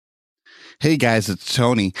Hey guys, it's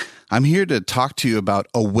Tony. I'm here to talk to you about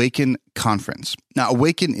Awaken Conference. Now,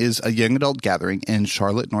 Awaken is a young adult gathering in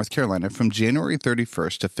Charlotte, North Carolina from January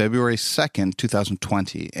 31st to February 2nd,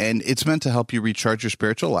 2020. And it's meant to help you recharge your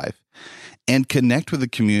spiritual life and connect with a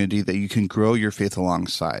community that you can grow your faith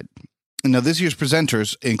alongside. Now, this year's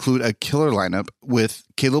presenters include a killer lineup with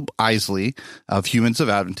Caleb Isley of Humans of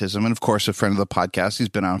Adventism, and of course, a friend of the podcast. He's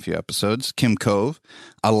been on a few episodes. Kim Cove,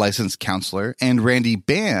 a licensed counselor, and Randy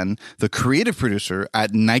Ban, the creative producer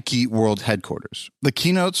at Nike World Headquarters. The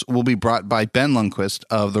keynotes will be brought by Ben Lundquist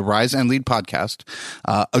of the Rise and Lead podcast,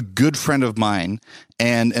 a good friend of mine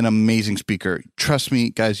and an amazing speaker. Trust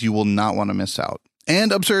me, guys, you will not want to miss out.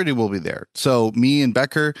 And Absurdity will be there. So me and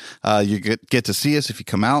Becker, you get to see us if you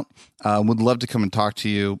come out. Would love to come and talk to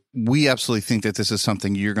you. We absolutely think that this is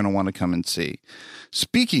something you're going to want to come and see.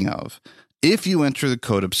 Speaking of, if you enter the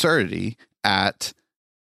code Absurdity at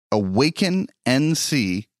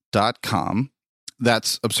awakennc.com,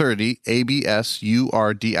 that's Absurdity,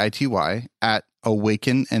 ABSURDITY, at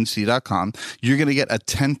awakennc.com, you're going to get a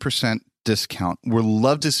 10% discount. We'd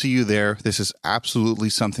love to see you there. This is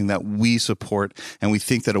absolutely something that we support, and we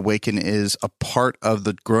think that Awaken is a part of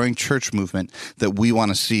the growing church movement that we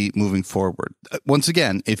want to see moving forward. Once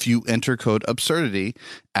again, if you enter code Absurdity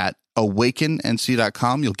at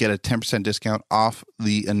awakennc.com, you'll get a 10% discount off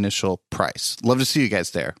the initial price. Love to see you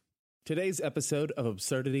guys there. Today's episode of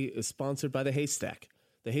Absurdity is sponsored by The Haystack.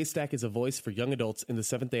 The Haystack is a voice for young adults in the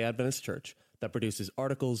Seventh-day Adventist Church that produces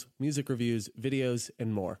articles, music reviews, videos,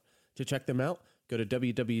 and more. To check them out, go to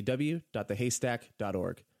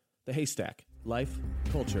www.thehaystack.org. The Haystack, life,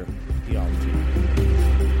 culture, theology.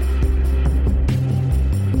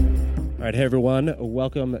 All right, hey everyone,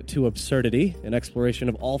 welcome to Absurdity, an exploration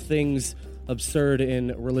of all things absurd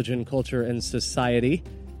in religion, culture, and society.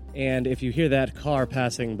 And if you hear that car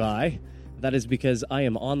passing by, that is because I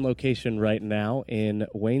am on location right now in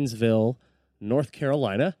Waynesville, North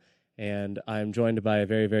Carolina. And I'm joined by a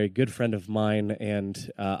very, very good friend of mine,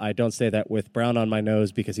 and I don't say that with brown on my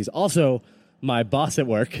nose because he's also my boss at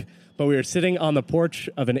work, but we are sitting on the porch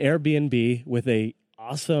of an Airbnb with a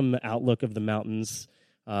awesome outlook of the mountains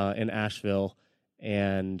in Asheville,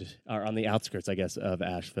 and or on the outskirts, I guess, of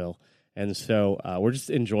Asheville. And so we're just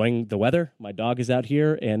enjoying the weather. My dog is out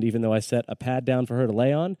here, and even though I set a pad down for her to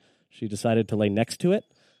lay on, she decided to lay next to it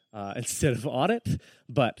instead of on it,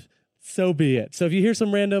 but so be it. So if you hear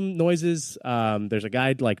some random noises, there's a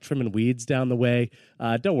guy like trimming weeds down the way.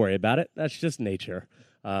 Don't worry about it. That's just nature.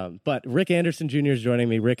 But Rick Anderson Jr. is joining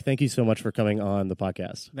me. Rick, thank you so much for coming on the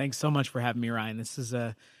podcast. Thanks so much for having me, Ryan. This is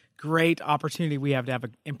a great opportunity we have to have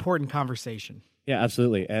an important conversation. Yeah,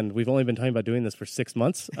 absolutely. And we've only been talking about doing this for 6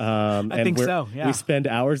 months. I think so, yeah. We spend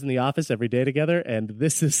hours in the office every day together, and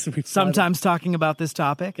this is... Sometimes talking about this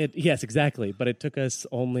topic. Yes, exactly. But it took us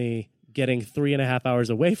only getting 3.5 hours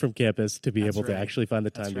away from campus to be able to actually find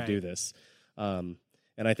the time to do this. And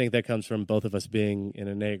I think that comes from both of us being in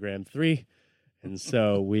Enneagram 3. And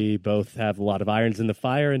so we both have a lot of irons in the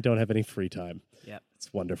fire and don't have any free time. Yeah,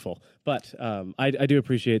 it's wonderful. But I do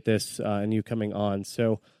appreciate this and you coming on.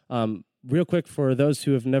 So real quick, for those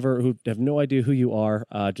who have no idea who you are,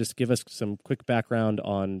 just give us some quick background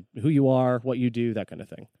on who you are, what you do, that kind of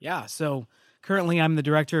thing. Yeah, so currently I'm the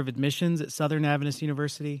director of admissions at Southern Adventist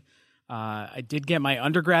University. I did get my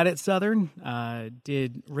undergrad at Southern,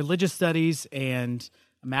 did religious studies and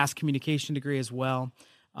a mass communication degree as well,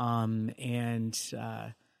 and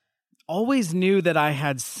always knew that I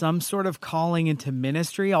had some sort of calling into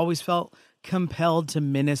ministry, always felt compelled to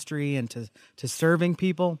ministry and to serving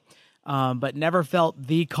people, but never felt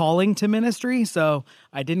the calling to ministry, so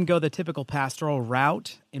I didn't go the typical pastoral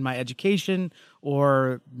route in my education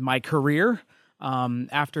or my career.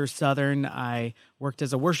 After Southern, I worked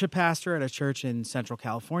as a worship pastor at a church in Central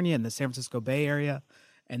California in the San Francisco Bay Area,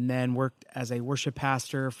 and then worked as a worship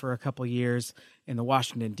pastor for a couple years in the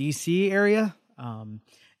Washington, D.C. area,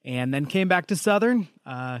 and then came back to Southern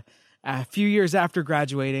a few years after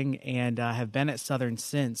graduating, and have been at Southern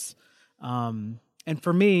since. And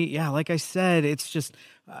for me, yeah, like I said, it's just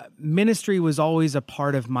ministry was always a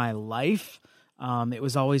part of my life. It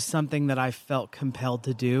was always something that I felt compelled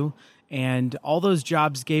to do. And all those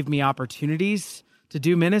jobs gave me opportunities to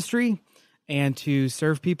do ministry and to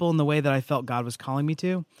serve people in the way that I felt God was calling me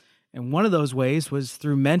to. And one of those ways was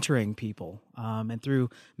through mentoring people and through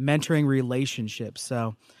mentoring relationships.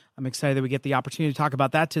 So I'm excited that we get the opportunity to talk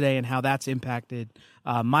about that today and how that's impacted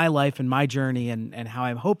my life and my journey and how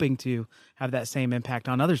I'm hoping to have that same impact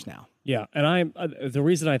on others now. Yeah, and the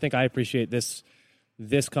reason I think I appreciate this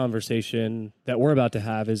conversation that we're about to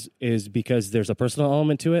have is because there's a personal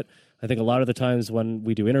element to it. I think a lot of the times when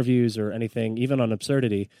we do interviews or anything, even on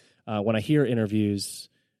Absurdity, when I hear interviews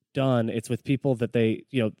done, it's with people that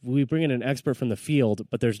we bring in an expert from the field,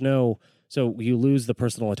 but so you lose the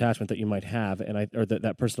personal attachment that you might have, or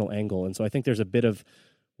that personal angle. And so I think there's a bit of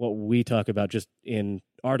what we talk about just in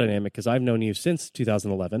our dynamic, because I've known you since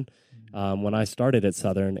 2011, when I started at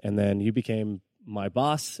Southern, and then you became my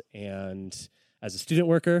boss and as a student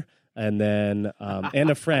worker, and then and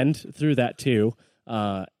a friend through that too.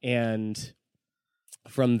 And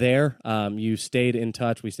from there, you stayed in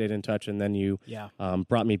touch. We stayed in touch, and then you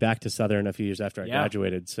brought me back to Southern a few years after I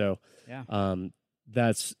graduated. So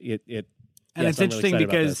that's it. And it's interesting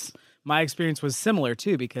because my experience was similar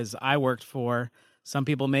too, because I worked for, some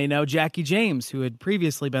people may know, Jackie James, who had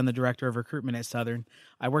previously been the director of recruitment at Southern.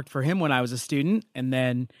 I worked for him when I was a student, and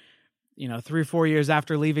then 3 or 4 years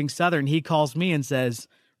after leaving Southern, he calls me and says,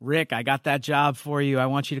 "Rick, I got that job for you. I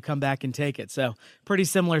want you to come back and take it." So pretty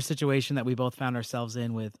similar situation that we both found ourselves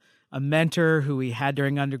in, with a mentor who we had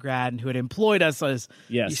during undergrad and who had employed us as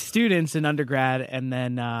students in undergrad, and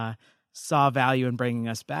then saw value in bringing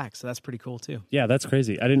us back. So that's pretty cool too. Yeah, that's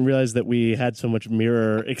crazy. I didn't realize that we had so much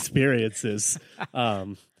mirror experiences.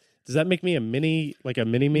 Does that make me a mini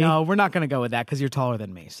me? No, we're not going to go with that because you're taller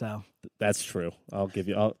than me. So that's true.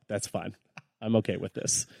 That's fine. I'm okay with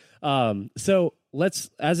this. So let's,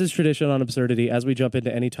 as is tradition on Absurdity, as we jump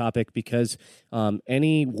into any topic, because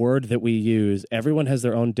any word that we use, everyone has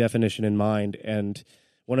their own definition in mind. And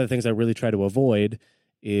one of the things I really try to avoid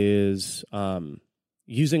is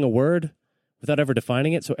using a word without ever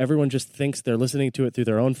defining it. So everyone just thinks they're listening to it through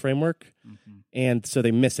their own framework. Mm-hmm. And so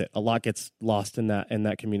they miss it. A lot gets lost in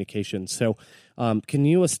that communication. So can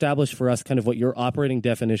you establish for us kind of what your operating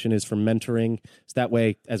definition is for mentoring? So that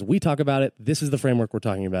way, as we talk about it, this is the framework we're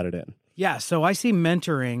talking about it in. Yeah, so I see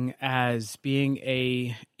mentoring as being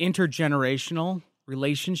a intergenerational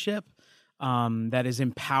relationship that is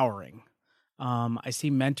empowering. I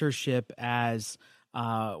see mentorship as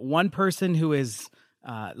one person who has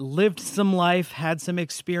lived some life, had some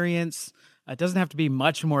experience. It doesn't have to be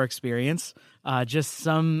much more experience, just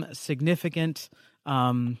some significant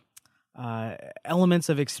elements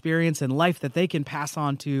of experience in life that they can pass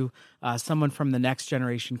on to someone from the next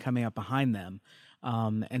generation coming up behind them.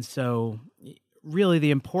 And so really the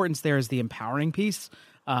importance there is the empowering piece,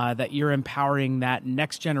 that you're empowering that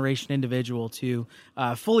next generation individual to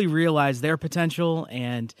fully realize their potential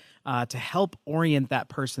and to help orient that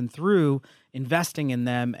person through investing in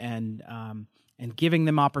them and giving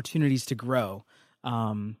them opportunities to grow,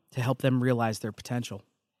 to help them realize their potential.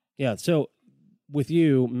 Yeah. So with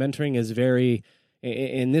you, mentoring is very,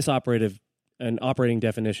 in this operating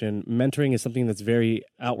definition, mentoring is something that's very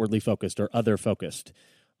outwardly focused or other focused.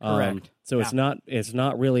 Correct. So it's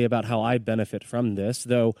not really about how I benefit from this,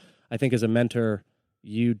 though I think as a mentor,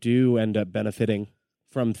 you do end up benefiting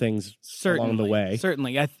from things along the way.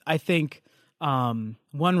 Certainly. I think one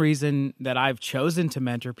reason that I've chosen to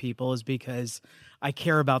mentor people is because I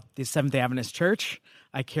care about the Seventh-day Adventist Church.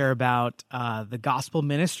 I care about the gospel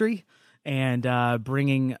ministry and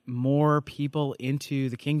bringing more people into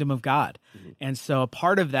the kingdom of God. Mm-hmm. And so a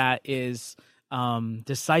part of that is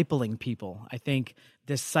discipling people. I think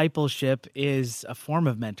discipleship is a form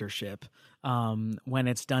of mentorship when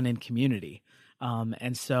it's done in community.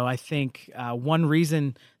 And so I think one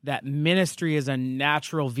reason that ministry is a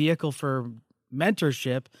natural vehicle for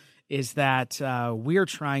mentorship is that we're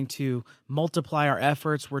trying to multiply our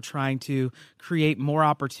efforts. We're trying to create more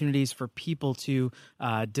opportunities for people to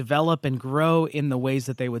develop and grow in the ways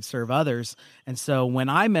that they would serve others. And so when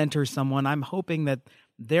I mentor someone, I'm hoping that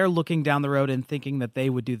they're looking down the road and thinking that they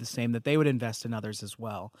would do the same, that they would invest in others as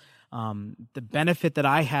well. The benefit that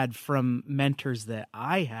I had from mentors that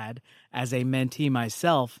I had as a mentee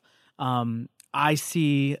myself, I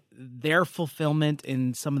see their fulfillment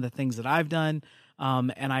in some of the things that I've done.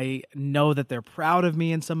 And I know that they're proud of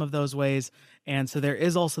me in some of those ways. And so there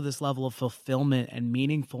is also this level of fulfillment and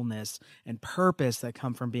meaningfulness and purpose that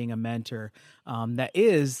come from being a mentor that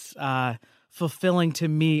is fulfilling to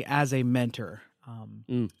me as a mentor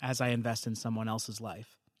as I invest in someone else's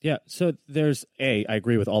life. Yeah, so there's A, I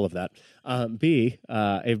agree with all of that. B,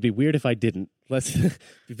 it'd be weird if I didn't. It'd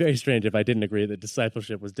be very strange if I didn't agree that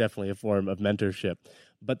discipleship was definitely a form of mentorship.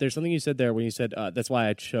 But there's something you said there when you said, that's why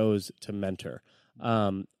I chose to mentor.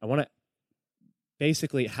 I want to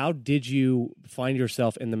basically, how did you find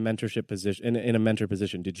yourself in the mentorship position, in a mentor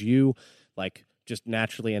position? Did you just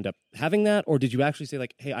naturally end up having that? Or did you actually say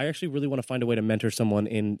hey, I actually really want to find a way to mentor someone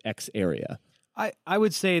in X area? I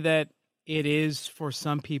would say that it is for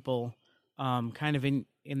some people kind of in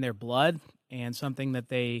their blood and something that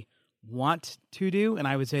they want to do. And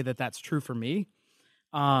I would say that that's true for me.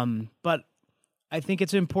 But I think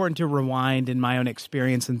it's important to rewind in my own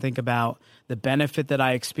experience and think about the benefit that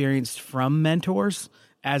I experienced from mentors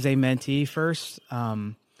as a mentee first.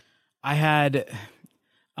 I had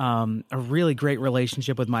a really great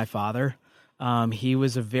relationship with my father. He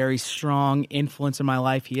was a very strong influence in my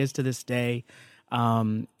life. He is to this day,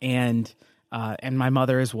 and my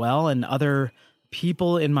mother as well, and other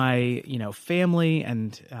people in my family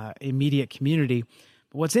and immediate community.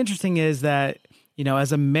 But what's interesting is that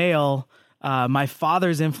as a male, my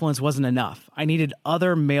father's influence wasn't enough. I needed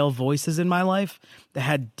other male voices in my life that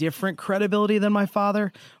had different credibility than my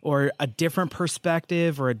father, or a different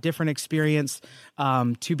perspective or a different experience,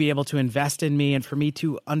 to be able to invest in me and for me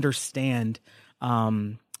to understand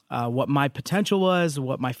what my potential was,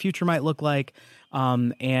 what my future might look like,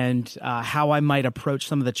 and how I might approach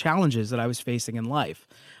some of the challenges that I was facing in life.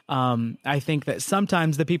 I think that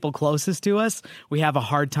sometimes the people closest to us, we have a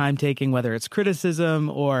hard time taking, whether it's criticism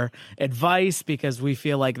or advice, because we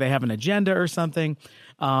feel like they have an agenda or something.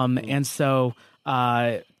 And so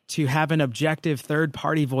to have an objective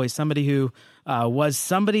third-party voice, somebody who was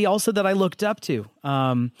somebody also that I looked up to,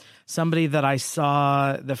 somebody that I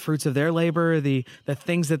saw the fruits of their labor, the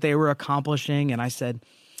things that they were accomplishing, and I said,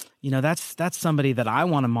 that's somebody that I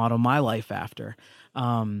want to model my life after.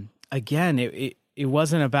 Again, it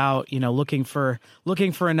wasn't about looking for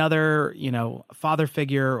another father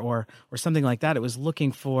figure or something like that. It was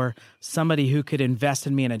looking for somebody who could invest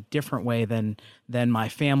in me in a different way than my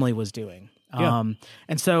family was doing. Yeah.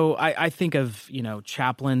 And so I think of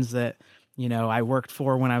chaplains that I worked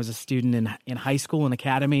for when I was a student in high school and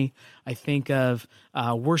academy. I think of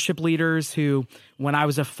worship leaders who, when I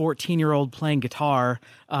was a 14-year-old playing guitar,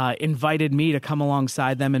 invited me to come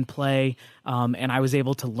alongside them and play. And I was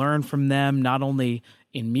able to learn from them, not only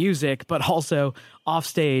in music, but also off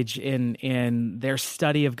stage in their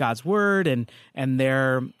study of God's word and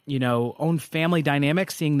their, own family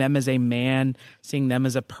dynamics, seeing them as a man, seeing them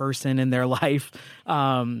as a person in their life,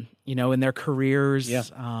 in their careers.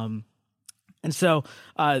 Yeah. And so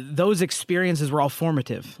those experiences were all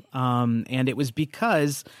formative. And it was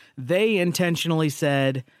because they intentionally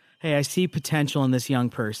said, hey, I see potential in this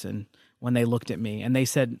young person when they looked at me. And they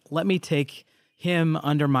said, let me take him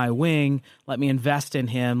under my wing. Let me invest in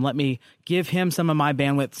him. Let me give him some of my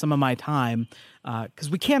bandwidth, some of my time.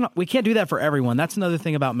 Because we can't do that for everyone. That's another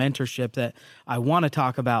thing about mentorship that I want to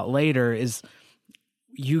talk about later is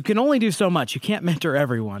you can only do so much. You can't mentor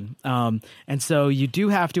everyone. And so you do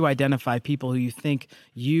have to identify people who you think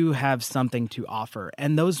you have something to offer.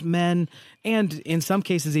 And those men, and in some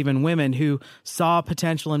cases even women, who saw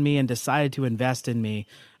potential in me and decided to invest in me,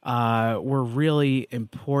 were really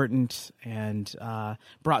important and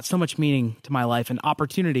brought so much meaning to my life and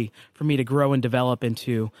opportunity for me to grow and develop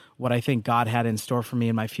into what I think God had in store for me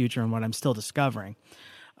in my future and what I'm still discovering.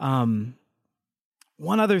 One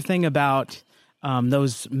other thing about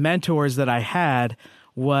those mentors that I had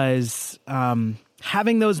was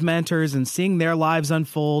having those mentors and seeing their lives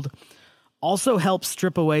unfold also helps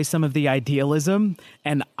strip away some of the idealism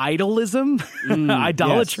and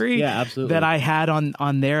idolatry yes. Yeah, that I had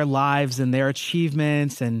on their lives and their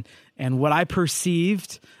achievements and what I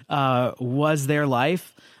perceived was their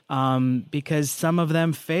life, because some of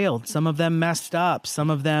them failed, some of them messed up, some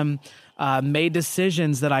of them made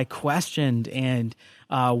decisions that I questioned and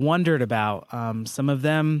wondered about. Some of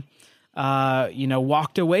them,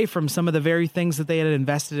 walked away from some of the very things that they had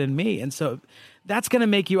invested in me. And so that's going to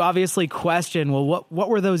make you obviously question, well, what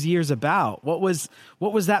were those years about? What was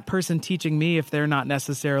that person teaching me if they're not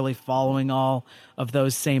necessarily following all of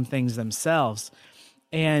those same things themselves?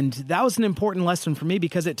 And that was an important lesson for me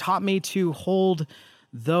because it taught me to hold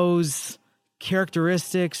those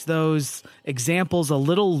characteristics, those examples a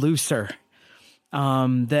little looser,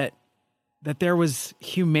 that there was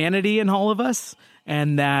humanity in all of us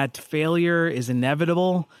and that failure is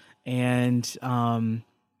inevitable. And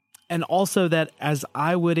also that as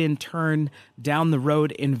I would in turn down the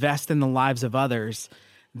road invest in the lives of others,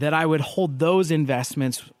 that I would hold those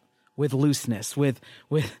investments with looseness,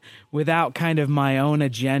 without kind of my own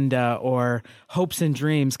agenda or hopes and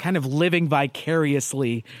dreams, kind of living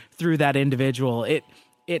vicariously through that individual. It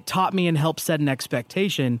taught me and helped set an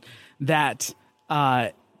expectation that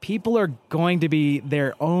people are going to be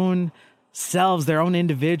their own selves, their own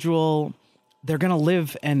individual. They're going to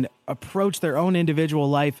live and approach their own individual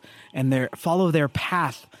life and follow their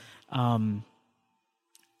path.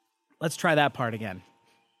 Let's try that part again.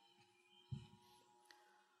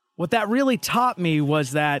 What that really taught me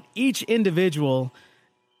was that each individual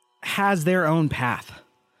has their own path,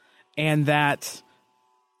 and that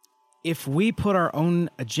if we put our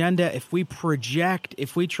own agenda, if we project,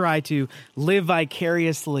 if we try to live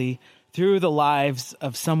vicariously through the lives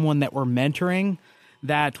of someone that we're mentoring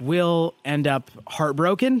that will end up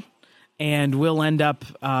heartbroken and will end up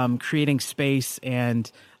creating space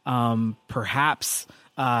and perhaps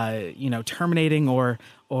terminating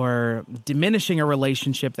or diminishing a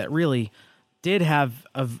relationship that really did have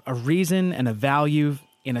a reason and a value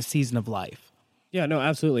in a season of life. Yeah, no,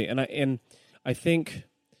 absolutely. And I think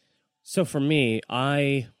so. For me,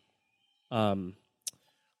 I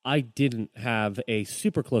didn't have a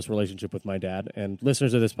super close relationship with my dad, and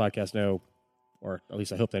listeners of this podcast know, or at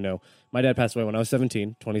least I hope they know, my dad passed away when I was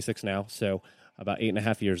 17, 26 now, so about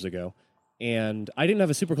 8.5 years ago. And I didn't have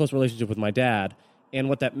a super close relationship with my dad. And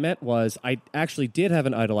what that meant was I actually did have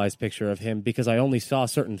an idolized picture of him because I only saw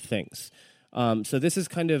certain things. So this is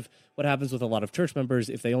kind of what happens with a lot of church members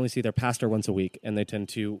if they only see their pastor once a week, and they tend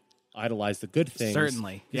to idolize the good things.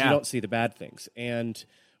 Certainly, yeah. You don't see the bad things. And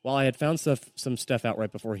while I had found some stuff out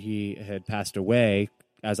right before he had passed away,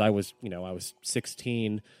 as I was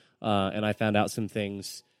 16, and I found out some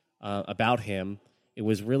things about him. It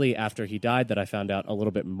was really after he died that I found out a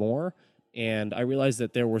little bit more, and I realized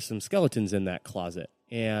that there were some skeletons in that closet,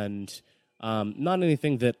 and not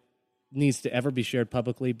anything that needs to ever be shared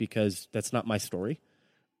publicly because that's not my story,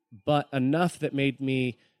 but enough that made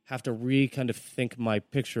me have to kind of think my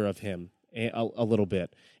picture of him a little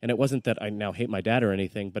bit. And it wasn't that I now hate my dad or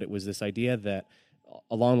anything, but it was this idea that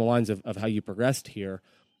along the lines of how you progressed here,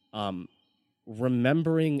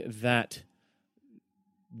 remembering that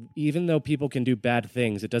even though people can do bad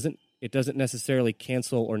things, it doesn't necessarily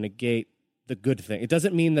cancel or negate the good thing. It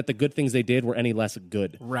doesn't mean that the good things they did were any less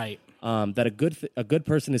good. Right. That a good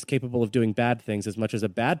person is capable of doing bad things as much as a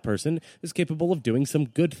bad person is capable of doing some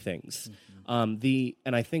good things. Mm-hmm.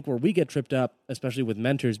 And I think where we get tripped up, especially with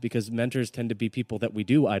mentors, because mentors tend to be people that we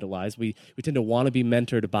do idolize. We tend to want to be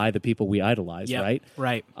mentored by the people we idolize, yep. right?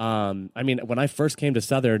 Right. I mean, when I first came to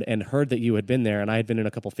Southern and heard that you had been there, and I had been in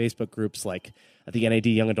a couple Facebook groups like the NAD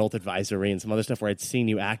Young Adult Advisory and some other stuff where I'd seen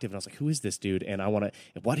you active, and I was like, who is this dude? And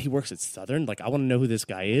he works at Southern? Like, I want to know who this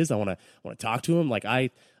guy is. I want to talk to him. Like,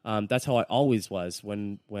 that's how I always was.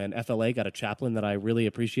 When FLA got a chaplain that I really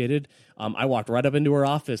appreciated, I walked right up into her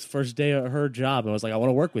office first day of her job, and I was like, I want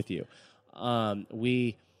to work with you.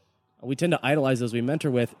 We tend to idolize those we mentor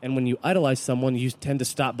with, and when you idolize someone, you tend to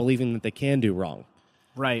stop believing that they can do wrong.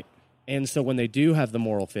 Right. And so when they do have the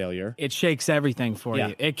moral failure, it shakes everything for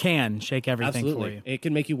you. It can shake everything absolutely. for you. It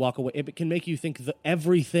can make you walk away. It can make you think that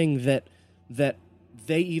everything that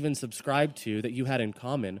they even subscribed to that you had in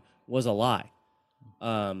common was a lie.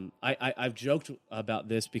 I've joked about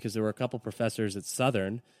this because there were a couple professors at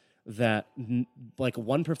Southern that, like,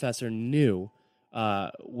 one professor knew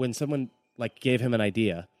when someone like gave him an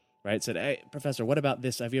idea, right? Said, "Hey, professor, what about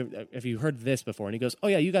this? Have you heard this before?" And he goes, "Oh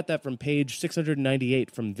yeah, you got that from page 698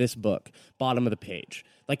 from this book, bottom of the page."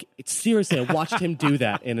 Like, it's seriously, I watched him do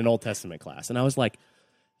that in an Old Testament class, and I was like,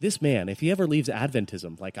 "This man, if he ever leaves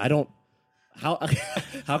Adventism, like, I don't." How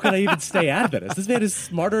can I even stay Adventist? This man is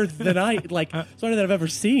smarter than smarter than I've ever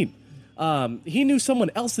seen. He knew someone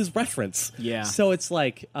else's reference. Yeah. So it's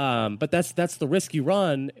like, but that's the risk you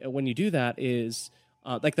run when you do that is,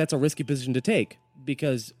 that's a risky position to take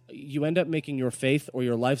because you end up making your faith or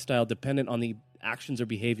your lifestyle dependent on the actions or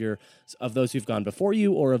behavior of those who've gone before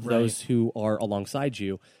you or of those who are alongside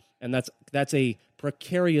you. And that's a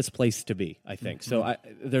precarious place to be, I think. Mm-hmm. So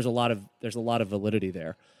there's a lot of validity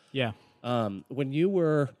there. Yeah. When you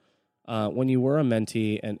were a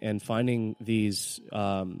mentee and finding these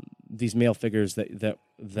male figures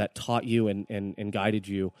that taught you and guided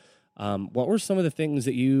you, what were some of the things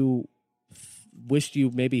that you wished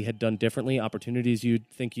you maybe had done differently? Opportunities you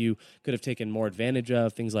think you could have taken more advantage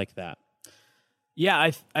of, things like that.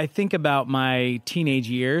 Yeah, I think about my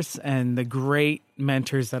teenage years and the great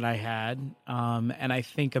mentors that I had, and I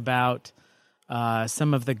think about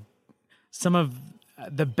some of the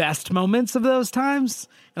best moments of those times,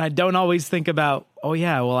 and I don't always think about, oh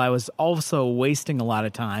yeah, well, I was also wasting a lot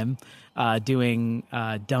of time doing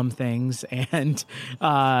dumb things, and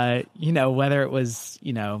whether it was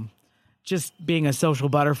just being a social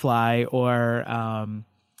butterfly or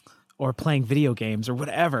playing video games or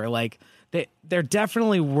whatever. Like, there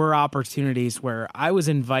definitely were opportunities where I was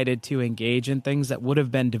invited to engage in things that would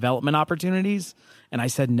have been development opportunities, and I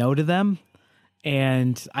said no to them.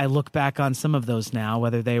 And I look back on some of those now,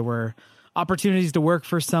 whether they were opportunities to work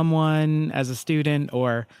for someone as a student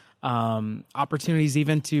or opportunities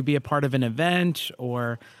even to be a part of an event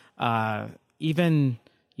or even,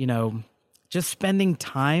 just spending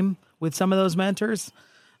time with some of those mentors.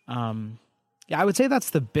 I would say that's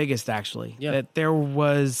the biggest, actually. Yeah. That there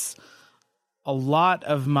was a lot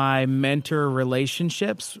of my mentor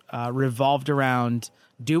relationships revolved around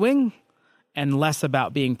doing and less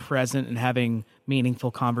about being present and having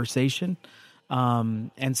meaningful conversation.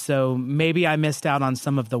 And so maybe I missed out on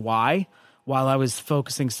some of the why while I was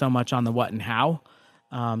focusing so much on the what and how.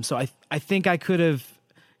 So I think I could have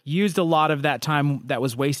used a lot of that time that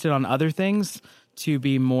was wasted on other things to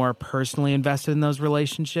be more personally invested in those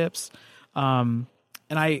relationships. And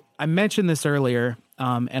I mentioned this earlier,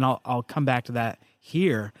 and I'll come back to that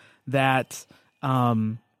here, that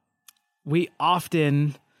we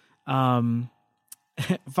often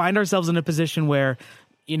find ourselves in a position where,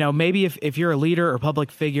 maybe if you're a leader or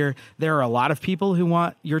public figure, there are a lot of people who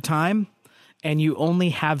want your time, and you only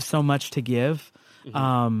have so much to give,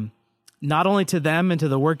 not only to them and to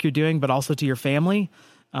the work you're doing, but also to your family.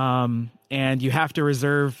 And you have to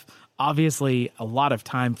reserve, obviously, a lot of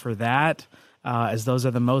time for that, as those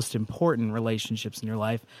are the most important relationships in your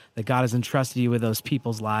life, that God has entrusted you with those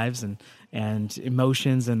people's lives and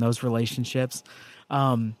emotions and those relationships.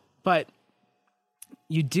 But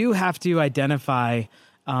you do have to identify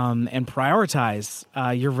and prioritize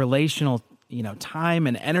your relational, time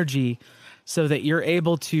and energy so that you're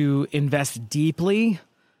able to invest deeply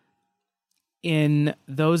in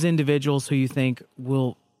those individuals who you think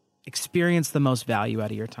will experience the most value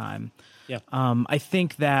out of your time. Yeah. I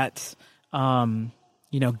think that,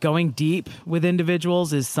 going deep with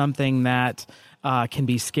individuals is something that can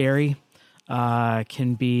be scary,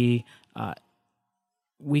 can be,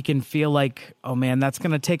 we can feel like, oh man, that's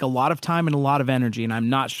going to take a lot of time and a lot of energy, and I'm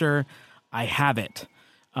not sure I have it.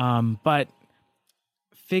 But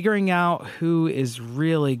figuring out who is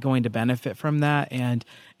really going to benefit from that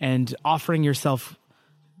and offering yourself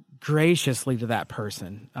graciously to that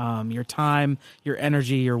person, your time, your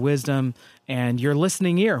energy, your wisdom, and your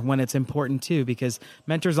listening ear when it's important too, because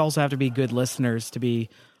mentors also have to be good listeners to be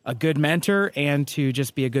a good mentor and to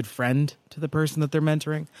just be a good friend to the person that they're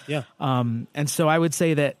mentoring. Yeah. And so I would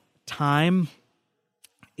say that time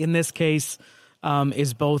in this case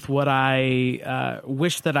is both what I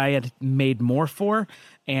wish that I had made more for,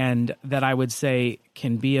 and that I would say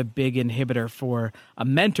can be a big inhibitor for a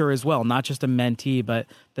mentor as well, not just a mentee, but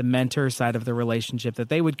the mentor side of the relationship, that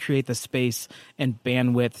they would create the space and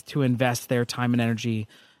bandwidth to invest their time and energy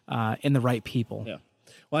in the right people. Yeah.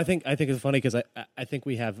 Well, I think it's funny because I think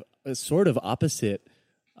we have a sort of opposite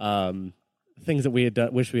things that we had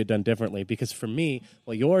done, wish we had done differently. Because for me,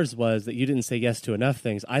 well, yours was that you didn't say yes to enough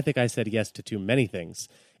things. I think I said yes to too many things,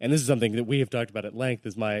 and this is something that we have talked about at length.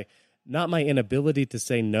 Is not my inability to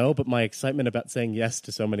say no, but my excitement about saying yes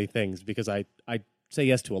to so many things, because I say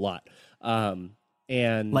yes to a lot.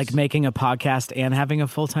 And like making a podcast and having a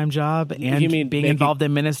full-time job and being involved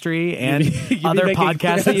in ministry and other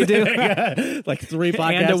podcasts that you do. Yeah, like 3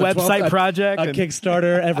 podcasts. And a website project. A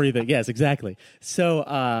Kickstarter, everything. Yes, exactly. So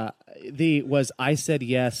I said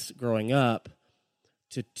yes growing up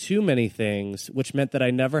to too many things, which meant that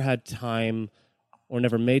I never had time or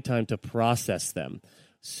never made time to process them.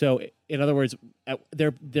 So in other words,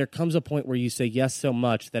 there comes a point where you say yes so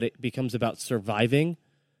much that it becomes about surviving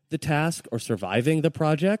the task or surviving the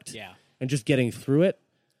project, and just getting through it,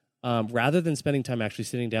 rather than spending time actually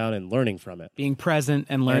sitting down and learning from it, being present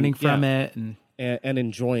and learning from it, and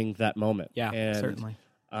enjoying that moment. Yeah, and, certainly.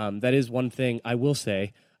 That is one thing I will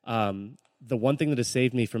say. The one thing that has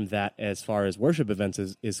saved me from that, as far as worship events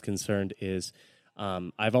is concerned, is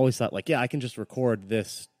I've always thought I can just record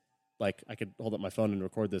this. Like I could hold up my phone and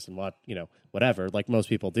record this and watch, whatever, like most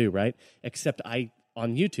people do, right? Except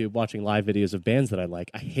on YouTube, watching live videos of bands that I like,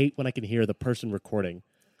 I hate when I can hear the person recording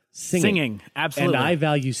singing. Absolutely. And I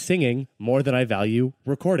value singing more than I value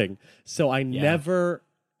recording. So I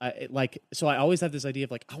always have this idea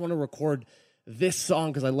of I want to record this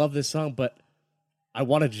song because I love this song, but I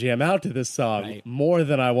want to jam out to this song more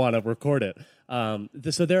than I want to record it.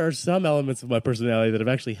 So there are some elements of my personality that have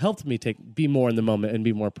actually helped me be more in the moment and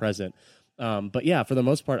be more present. But yeah, for the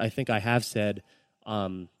most part, I think I have said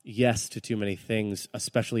yes to too many things,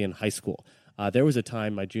 especially in high school. There was a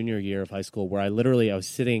time, my junior year of high school, where I was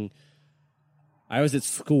at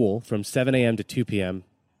school from 7 a.m. to 2 p.m.,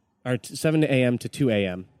 or 7 a.m. to 2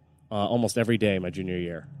 a.m. Almost every day my junior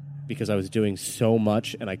year, because I was doing so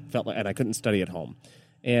much and I felt and I couldn't study at home.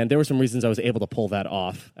 And there were some reasons I was able to pull that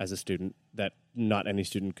off as a student that not any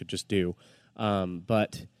student could just do.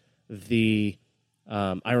 But I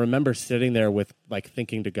remember sitting there with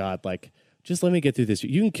thinking to God, just let me get through this.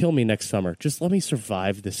 You can kill me next summer. Just let me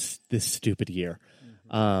survive this stupid year.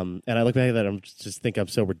 And I look back at that and just think I'm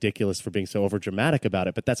so ridiculous for being so over dramatic about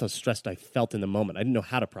it. But that's how stressed I felt in the moment. I didn't know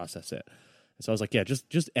how to process it. And so I was like, yeah,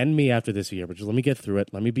 just end me after this year, but just let me get through it.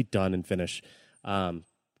 Let me be done and finish.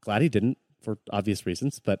 Glad he didn't. for obvious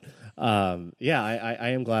reasons. But yeah, I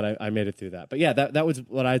am glad I made it through that. But yeah, that was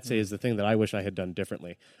what I'd say is the thing that I wish I had done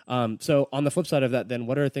differently. So on the flip side of that, then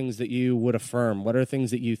what are things that you would affirm? What are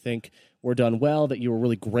things that you think were done well, that you were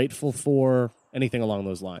really grateful for? Anything along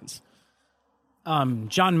those lines?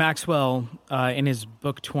 John Maxwell, in his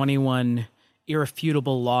book 21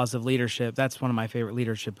 Irrefutable Laws of Leadership, that's one of my favorite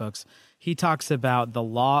leadership books. He talks about the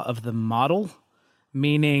law of the model,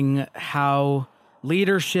 meaning how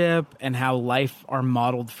leadership and how life are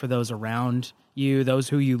modeled for those around you, those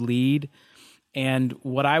who you lead. And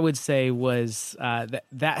what I would say was that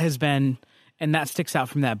has been, and that sticks out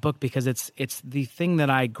from that book because it's the thing that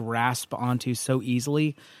I grasp onto so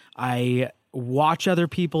easily. I watch other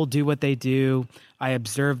people do what they do. I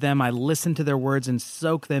observe them. I listen to their words and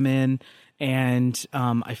soak them in. And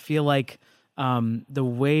I feel like the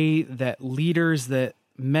way that leaders that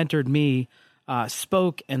mentored me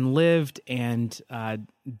spoke and lived and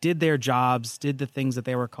did their jobs, did the things that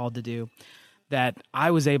they were called to do, that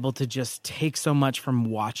I was able to just take so much from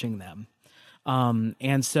watching them.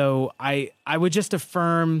 And so I would just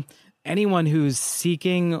affirm anyone who's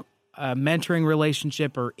seeking a mentoring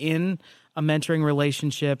relationship or in a mentoring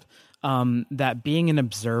relationship, that being an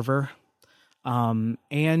observer,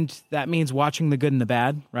 and that means watching the good and the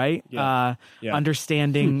bad, right? Yeah.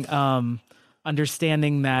 Understanding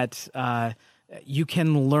that you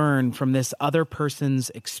can learn from this other person's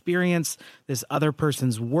experience, this other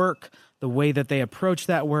person's work, the way that they approach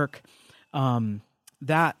that work.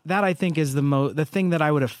 That I think is the thing that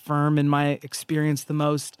I would affirm in my experience the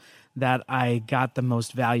most, that I got the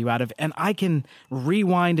most value out of. And I can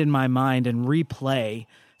rewind in my mind and replay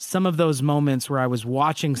some of those moments where I was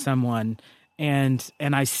watching someone, and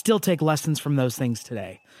I still take lessons from those things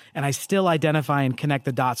today. And I still identify and connect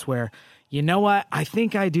the dots where, you know what, I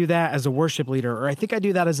think I do that as a worship leader, or I think I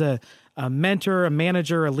do that as a mentor, a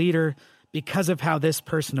manager, a leader, because of how this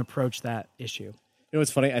person approached that issue. You know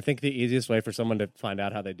what's funny? I think the easiest way for someone to find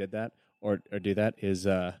out how they did that or do that is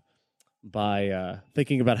by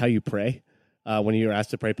thinking about how you pray when you're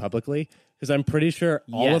asked to pray publicly. Because I'm pretty sure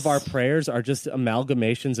all of our prayers are just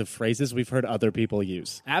amalgamations of phrases we've heard other people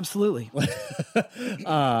use. Absolutely.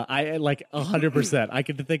 I like 100%. I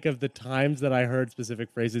can think of the times that I heard specific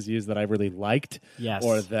phrases used that I really liked. Yes.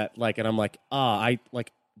 Or that and I'm like, I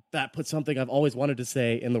like that put something I've always wanted to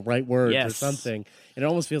say in the right words or something. And it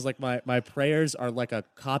almost feels like my prayers are like a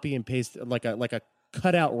copy and paste, like a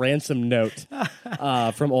cut out ransom note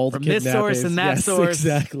from old from kidnappers. This source and that yes, source.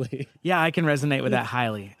 Exactly. Yeah, I can resonate with that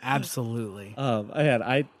highly. Absolutely.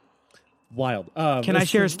 Wild. Can I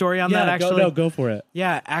share a story on that, actually? Go for it.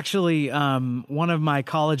 Yeah, actually, one of my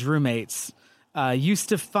college roommates used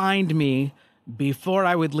to find me before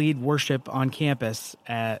I would lead worship on campus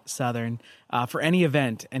at Southern for any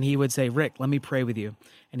event, and he would say, "Rick, let me pray with you."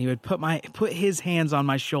 And he would put his hands on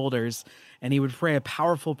my shoulders, and he would pray a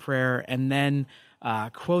powerful prayer, and then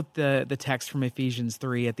quote the text from Ephesians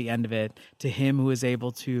 3 at the end of it, to him who is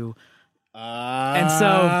able to.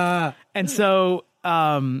 So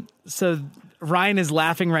Ryan is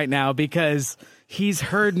laughing right now because he's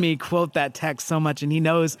heard me quote that text so much, and he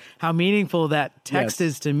knows how meaningful that text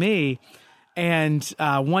is to me. And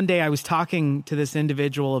one day I was talking to this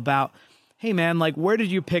individual about, hey man, like, where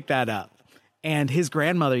did you pick that up? And his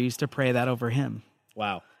grandmother used to pray that over him.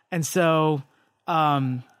 Wow. And so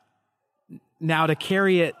now to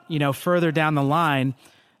carry it, further down the line,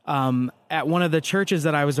 at one of the churches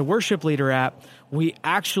that I was a worship leader at, we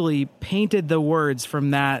actually painted the words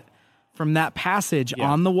from that passage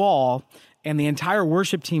on the wall, and the entire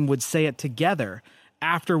worship team would say it together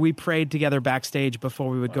after we prayed together backstage before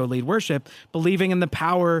we would go lead worship, believing in the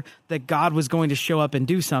power that God was going to show up and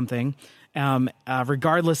do something,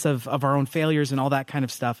 regardless of our own failures and all that kind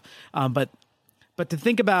of stuff. But to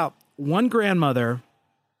think about one grandmother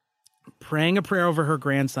praying a prayer over her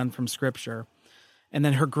grandson from Scripture, and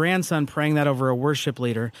then her grandson praying that over a worship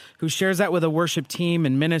leader who shares that with a worship team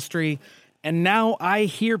and ministry. And now I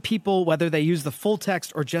hear people, whether they use the full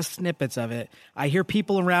text or just snippets of it, I hear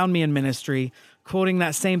people around me in ministry quoting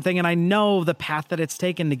that same thing, and I know the path that it's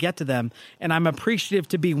taken to get to them. And I'm appreciative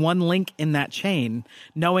to be one link in that chain,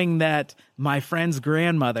 knowing that my friend's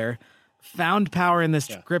grandmother found power in this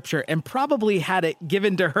Scripture and probably had it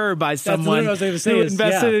given to her by someone who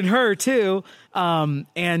invested in her too.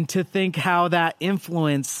 And to think how that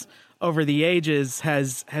influence over the ages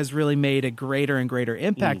has really made a greater and greater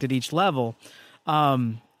impact at each level.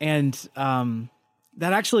 And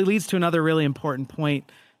that actually leads to another really important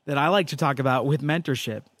point that I like to talk about with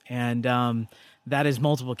mentorship, and that is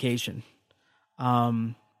multiplication.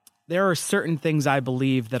 There are certain things I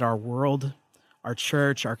believe that our world, our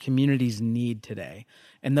church, our communities need today.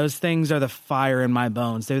 And those things are the fire in my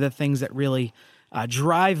bones. They're the things that really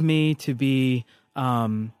drive me to be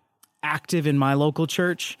active in my local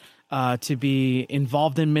church, to be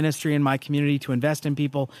involved in ministry in my community, to invest in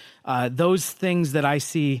people. Those things that I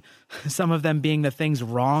see, some of them being the things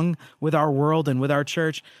wrong with our world and with our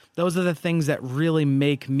church, those are the things that really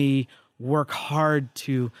make me work hard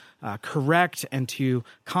to correct and to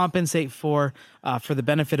compensate for the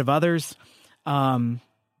benefit of others. And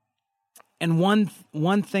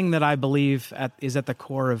one thing that I believe is at the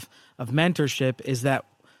core of mentorship is that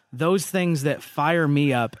those things that fire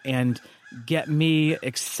me up and get me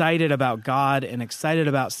excited about God and excited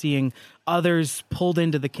about seeing others pulled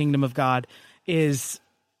into the kingdom of God is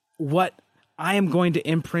what I am going to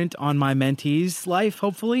imprint on my mentees' life,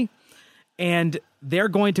 hopefully. And they're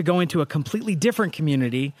going to go into a completely different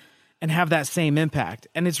community and have that same impact.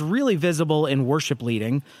 And it's really visible in worship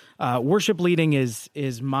leading. Worship leading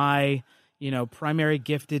is my, primary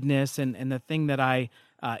giftedness and the thing that I,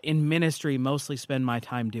 in ministry, mostly spend my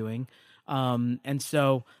time doing. And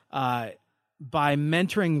so by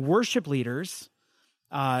mentoring worship leaders,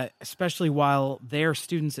 especially while they're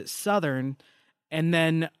students at Southern, and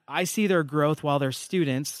then I see their growth while they're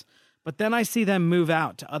students, but then I see them move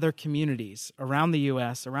out to other communities around the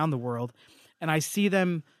U.S., around the world, and I see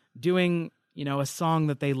them doing, a song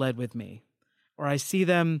that they led with me, or I see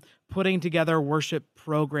them putting together worship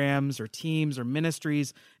programs or teams or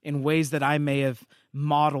ministries in ways that I may have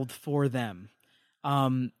modeled for them.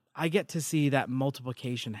 I get to see that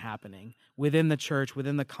multiplication happening within the church,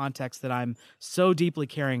 within the context that I'm so deeply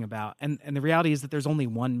caring about. And the reality is that there's only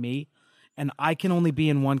one me, and I can only be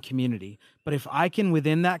in one community. But if I can,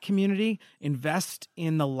 within that community, invest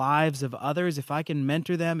in the lives of others, if I can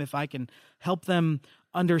mentor them, if I can help them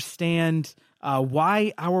understand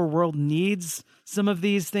why our world needs some of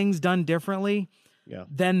these things done differently,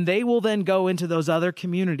 then they will then go into those other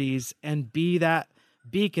communities and be that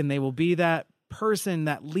beacon. They will be that person,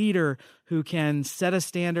 that leader who can set a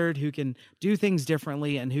standard, who can do things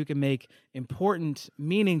differently, and who can make important,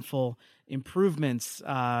 meaningful improvements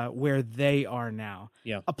where they are now.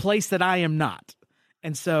 A place that I am not.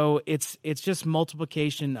 And so it's just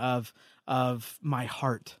multiplication of my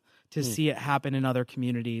heart to see it happen in other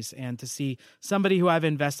communities, and to see somebody who I've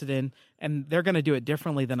invested in, and they're going to do it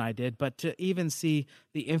differently than I did, but to even see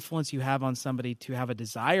the influence you have on somebody to have a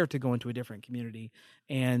desire to go into a different community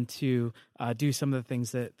and to do some of the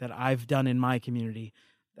things that I've done in my community.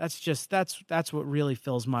 That's what really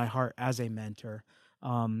fills my heart as a mentor.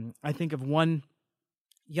 I think of one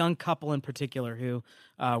young couple in particular who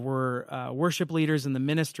were worship leaders in the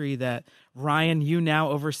ministry that Ryan, you now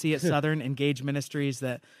oversee at Southern Engage Ministries,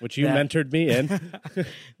 which you mentored me in,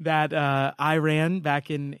 that I ran back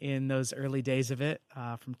in those early days of it,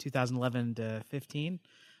 from 2011 to 15,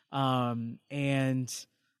 and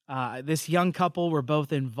this young couple were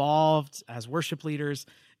both involved as worship leaders,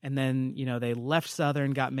 and then they left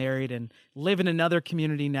Southern, got married, and live in another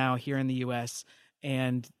community now here in the U.S.,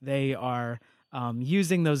 and they are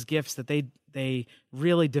using those gifts that they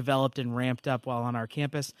really developed and ramped up while on our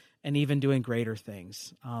campus, and even doing greater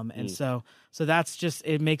things. So that's just,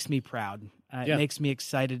 it makes me proud. It makes me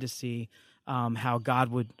excited to see how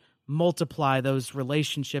God would multiply those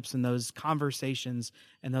relationships and those conversations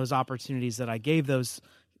and those opportunities that I gave those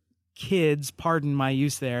kids, pardon my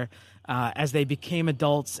use there, as they became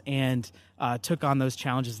adults and took on those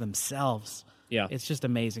challenges themselves. It's just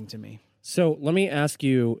amazing to me. So let me ask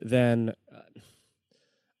you then,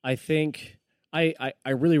 I think I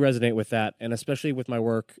really resonate with that, and especially with my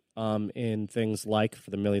work in things like,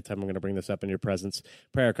 for the millionth time I'm going to bring this up in your presence,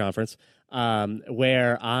 prayer conference,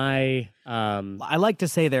 where I like to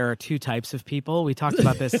say there are two types of people. We talked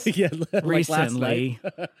about this recently.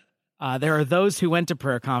 There are those who went to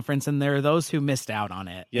prayer conference, and there are those who missed out on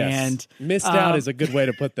it. Yes. And missed out is a good way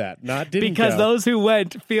to put that. Not didn't because go. Those who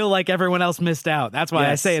went feel like everyone else missed out. That's why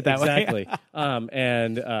I say it that way. Exactly.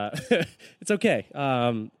 It's okay.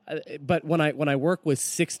 But when I work with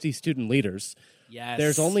 60 student leaders,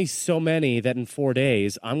 there's only so many that in 4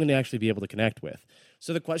 days I'm going to actually be able to connect with.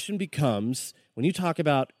 So the question becomes, when you talk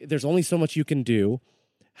about there's only so much you can do,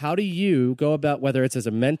 how do you go about, whether it's as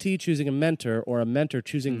a mentee choosing a mentor or a mentor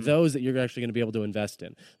choosing those that you're actually going to be able to invest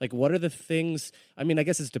in? Like, what are the things, I mean, I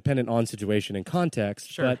guess it's dependent on situation and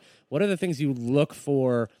context, but what are the things you look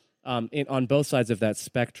for on both sides of that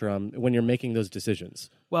spectrum when you're making those decisions?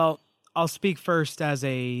 Well, I'll speak first as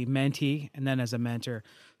a mentee and then as a mentor.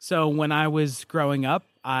 So when I was growing up,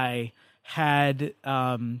 I had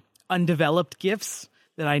undeveloped gifts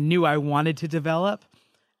that I knew I wanted to develop.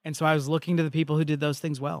 And so I was looking to the people who did those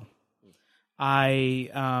things well. I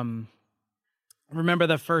remember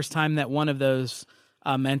the first time that one of those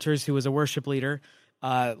mentors, who was a worship leader,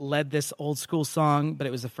 led this old school song, but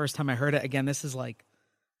it was the first time I heard it. Again, this is like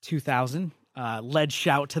 2000, led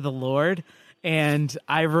Shout to the Lord. And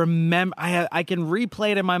I remember, I can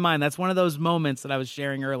replay it in my mind. That's one of those moments that I was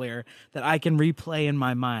sharing earlier that I can replay in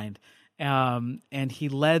my mind. And he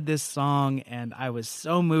led this song, and I was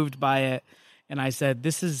so moved by it. And I said,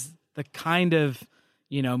 this is the kind of,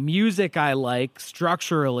 music I like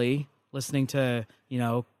structurally, listening to,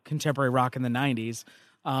 contemporary rock in the 90s,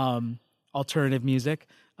 alternative music.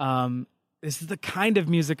 This is the kind of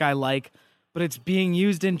music I like, but it's being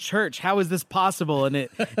used in church. How is this possible? And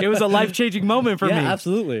it was a life-changing moment for me. Yeah,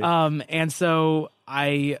 absolutely. And so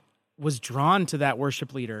I was drawn to that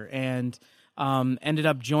worship leader and ended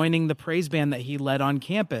up joining the praise band that he led on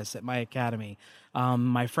campus at my academy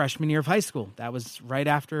my freshman year of high school. That was right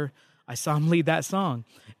after I saw him lead that song.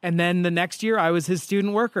 And then the next year, I was his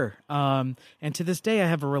student worker. And to this day, I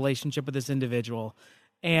have a relationship with this individual.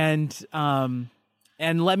 And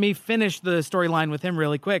let me finish the storyline with him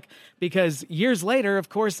really quick, because years later, of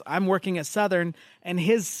course, I'm working at Southern, and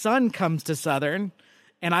his son comes to Southern,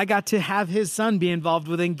 and I got to have his son be involved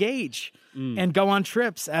with Engage and go on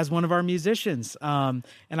trips as one of our musicians. And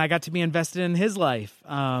I got to be invested in his life.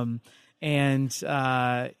 And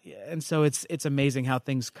so it's amazing how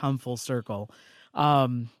things come full circle.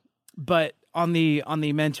 But on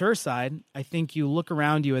the mentor side, I think you look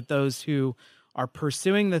around you at those who are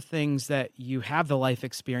pursuing the things that you have the life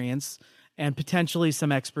experience and potentially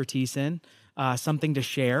some expertise in, something to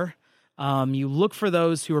share. You look for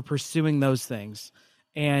those who are pursuing those things,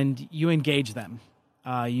 and you engage them.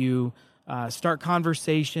 You start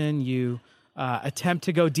conversation. You attempt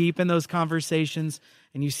to go deep in those conversations,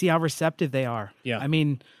 and you see how receptive they are. Yeah. I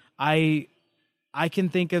mean, I can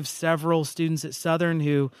think of several students at Southern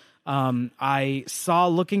who I saw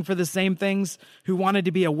looking for the same things, who wanted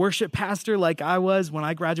to be a worship pastor like I was when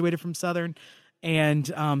I graduated from Southern. And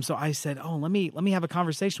so I said, let me have a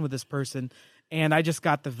conversation with this person. And I just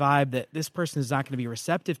got the vibe that this person is not going to be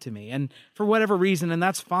receptive to me. And for whatever reason, and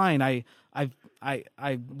that's fine, I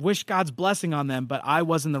wish God's blessing on them, but I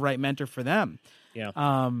wasn't the right mentor for them.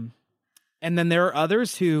 Yeah. And then there are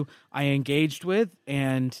others who I engaged with,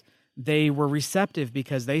 and they were receptive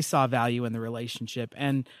because they saw value in the relationship.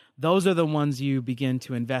 And those are the ones you begin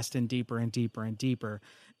to invest in deeper and deeper and deeper.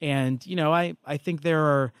 And, I think there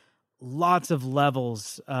are lots of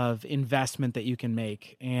levels of investment that you can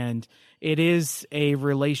make. And it is a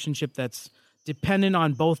relationship that's dependent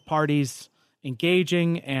on both parties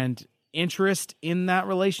engaging and interest in that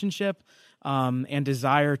relationship, and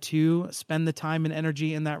desire to spend the time and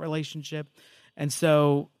energy in that relationship. And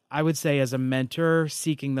so I would say, as a mentor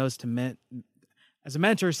seeking those that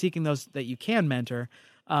you can mentor,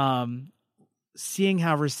 seeing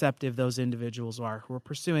how receptive those individuals are who are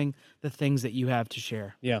pursuing the things that you have to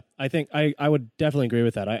share. Yeah, I think I would definitely agree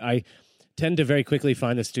with that. I tend to very quickly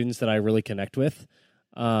find the students that I really connect with.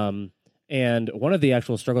 And one of the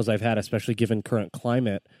actual struggles I've had, especially given current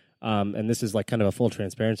climate, and this is like kind of a full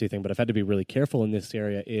transparency thing, but I've had to be really careful in this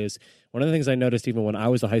area, is one of the things I noticed even when I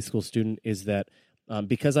was a high school student is that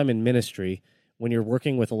because I'm in ministry, when you're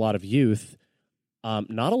working with a lot of youth,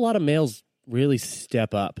 not a lot of males really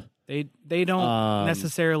step up. They don't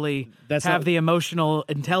necessarily have the emotional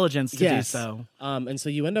intelligence to do so. And so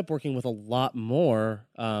you end up working with a lot more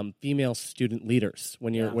female student leaders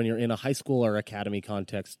when you're in a high school or academy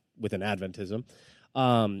context within Adventism.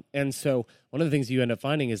 And so one of the things you end up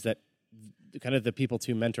finding is that kind of the people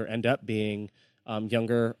to mentor end up being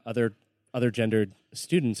younger, other gendered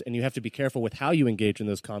students, and you have to be careful with how you engage in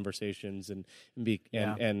those conversations and be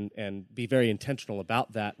very intentional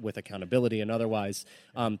about that with accountability and otherwise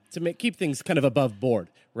to keep things kind of above board,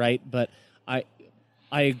 right? But I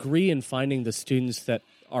agree in finding the students that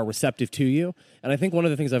are receptive to you, and I think one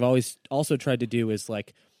of the things I've always also tried to do is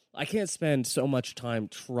like, I can't spend so much time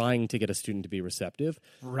trying to get a student to be receptive,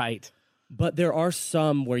 right? But there are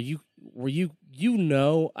some where you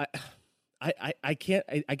I can't.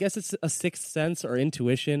 I guess it's a sixth sense or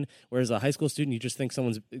intuition. Whereas a high school student, you just think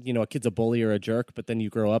someone's, a kid's a bully or a jerk. But then you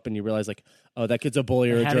grow up and you realize, like, oh, that kid's a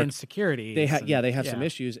bully or a jerk. Insecurity. They have some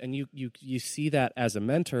issues, and you see that as a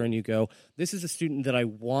mentor, and you go, this is a student that I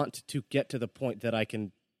want to get to the point that I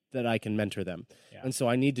can mentor them, and so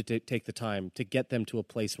I need to take the time to get them to a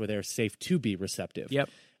place where they're safe to be receptive. Yep.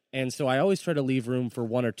 And so I always try to leave room for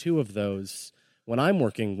one or two of those when I'm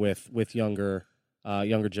working with younger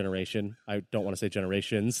generation. I don't want to say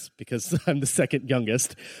generations because I'm the second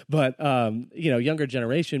youngest, but younger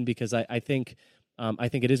generation, because I think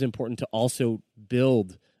it is important to also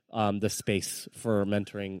build the space for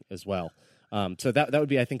mentoring as well. So that would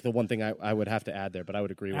be, I think, the one thing I would have to add there, but I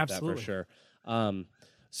would agree with Absolutely. that for sure.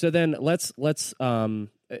 So then let's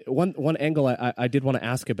one angle I did want to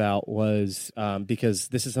ask about was because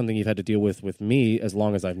this is something you've had to deal with me as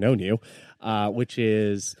long as I've known you, which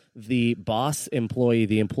is the boss-employee,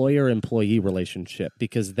 the employer-employee relationship,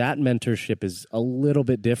 because that mentorship is a little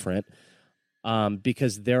bit different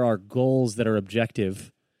because there are goals that are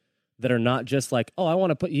objective that are not just like, oh, I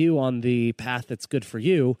want to put you on the path that's good for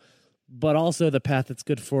you, but also the path that's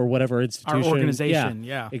good for whatever institution. Our organization,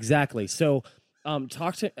 yeah. Exactly. So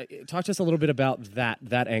talk to us a little bit about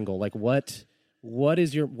that angle. Like what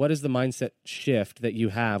is the mindset shift that you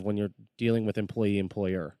have when you're dealing with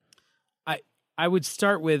employee-employer? I would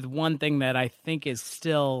start with one thing that I think is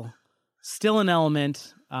still an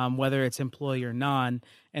element, whether it's employee or non,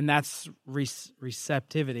 and that's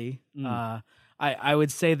receptivity. I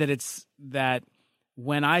would say that it's that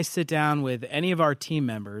when I sit down with any of our team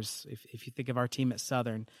members, if you think of our team at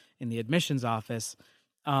Southern in the admissions office,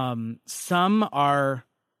 some are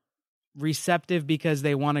receptive because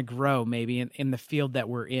they want to grow maybe in the field that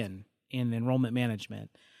we're in enrollment management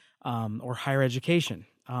or higher education.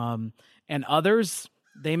 And others,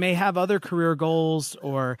 they may have other career goals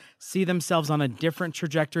or see themselves on a different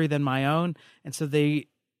trajectory than my own. And so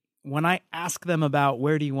when I ask them about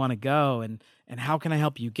where do you want to go and how can I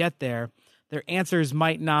help you get there, their answers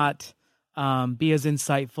might not be as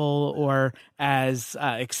insightful or as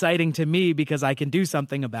exciting to me because I can do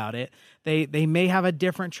something about it. They may have a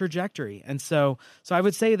different trajectory. And so I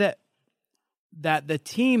would say that the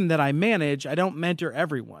team that I manage, I don't mentor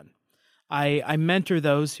everyone. I mentor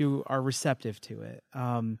those who are receptive to it.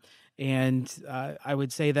 And I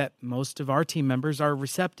would say that most of our team members are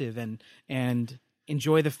receptive and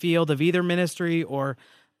enjoy the field of either ministry or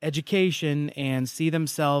education and see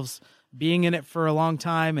themselves being in it for a long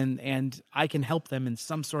time, and I can help them in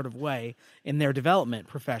some sort of way in their development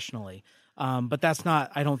professionally. But that's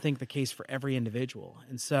not, I don't think, the case for every individual.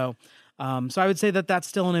 And so I would say that that's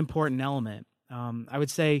still an important element. I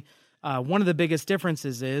would say one of the biggest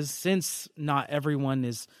differences is, since not everyone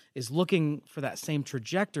is looking for that same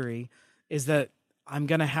trajectory, is that I'm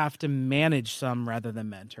going to have to manage some rather than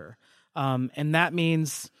mentor. And that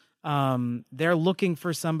means they're looking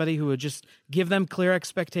for somebody who would just give them clear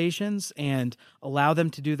expectations and allow them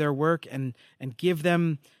to do their work and give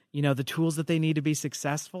them, the tools that they need to be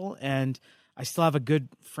successful. And I still have a good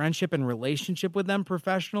friendship and relationship with them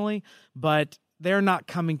professionally, but they're not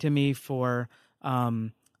coming to me for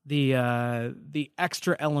the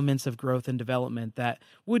extra elements of growth and development that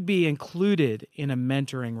would be included in a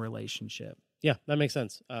mentoring relationship. Yeah, that makes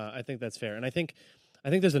sense. I think that's fair. And I think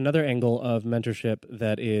there's another angle of mentorship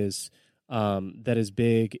that is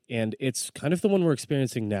big, and it's kind of the one we're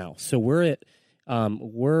experiencing now. So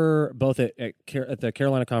we're both at the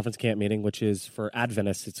Carolina Conference Camp Meeting, which is for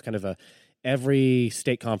Adventists. It's kind of every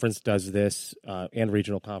state conference does this, and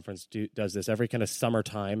regional conference does this. Every kind of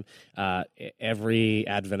summertime, every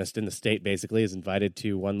Adventist in the state basically is invited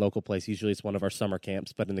to one local place. Usually it's one of our summer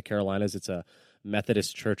camps, but in the Carolinas, it's a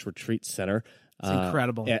Methodist Church retreat center. It's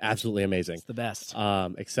incredible. Yeah, absolutely amazing. It's the best.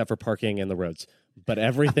 Except for parking and the roads. But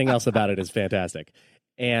everything else about it is fantastic.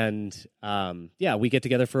 And we get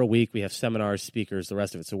together for a week. We have seminars, speakers, the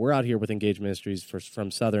rest of it. So we're out here with Engage Ministries from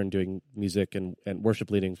Southern doing music and worship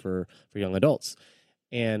leading for young adults.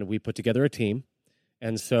 And we put together a team.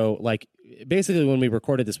 And so, basically when we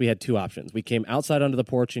recorded this, we had two options. We came outside onto the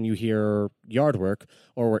porch and you hear yard work,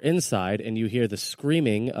 or we're inside and you hear the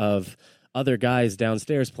screaming of other guys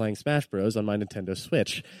downstairs playing Smash Bros. On my Nintendo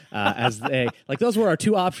Switch, as they those were our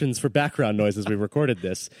two options for background noise as we recorded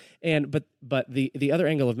this. And but the other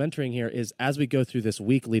angle of mentoring here is, as we go through this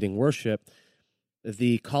week leading worship,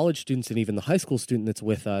 the college students and even the high school student that's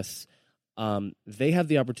with us, they have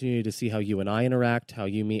the opportunity to see how you and I interact, how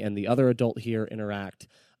you, me, and the other adult here interact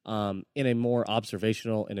in a more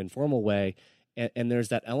observational and informal way. And there's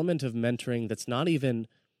that element of mentoring that's not even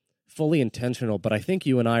fully intentional, but I think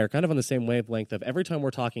you and I are kind of on the same wavelength of every time we're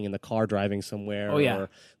talking in the car driving somewhere, or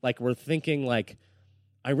we're thinking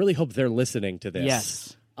I really hope they're listening to this.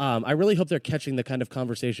 Yes. I really hope they're catching the kind of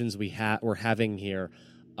conversations we're having here.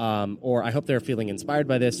 Or I hope they're feeling inspired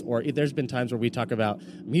by this. Or there's been times where we talk about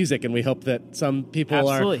music and we hope that some people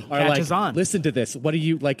are on. Listen to this. What do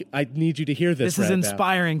you like? I need you to hear this. This is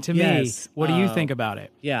inspiring to me. What do you think about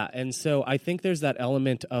it? Yeah. And so I think there's that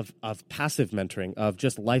element of passive mentoring, of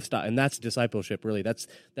just lifestyle. And that's discipleship, really. That's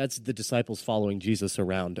the disciples following Jesus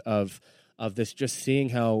around, of this, just seeing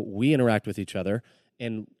how we interact with each other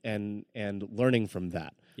and learning from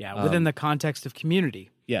that. Yeah, within the context of community.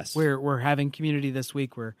 Yes. We're having community this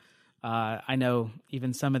week where I know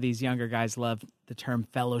even some of these younger guys love the term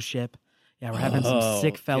fellowship. Yeah, we're having some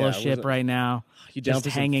sick fellowship right now. You down just for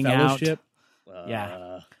some hanging fellowship? out.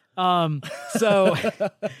 Yeah.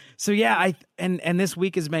 So yeah, and this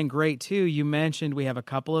week has been great too. You mentioned we have a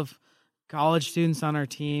couple of college students on our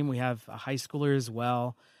team. We have a high schooler as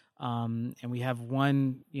well. And we have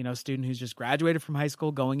one, student who's just graduated from high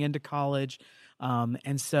school going into college.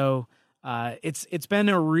 And so it's been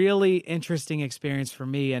a really interesting experience for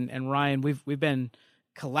me and Ryan. We've been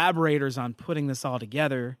collaborators on putting this all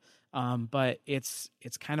together. But it's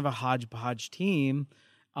kind of a hodgepodge team,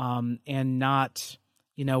 and not,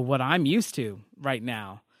 what I'm used to right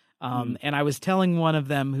now. And I was telling one of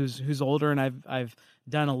them who's older and I've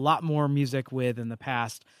done a lot more music with in the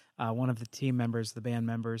past, one of the team members, the band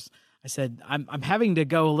members, I said, I'm having to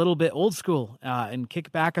go a little bit old school and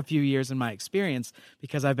kick back a few years in my experience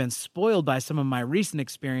because I've been spoiled by some of my recent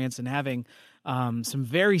experience and having some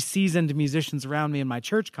very seasoned musicians around me in my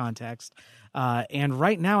church context. And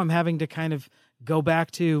right now I'm having to kind of go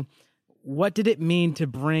back to what did it mean to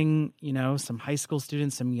bring, some high school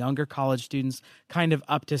students, some younger college students kind of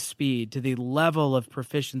up to speed to the level of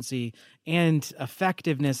proficiency and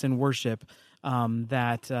effectiveness in worship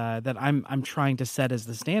that I'm trying to set as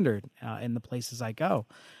the standard in the places I go.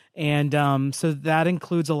 And so that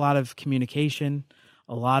includes a lot of communication,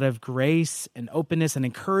 a lot of grace and openness and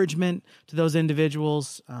encouragement to those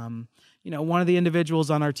individuals. One of the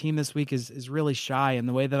individuals on our team this week is really shy, and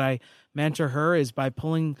the way that I mentor her is by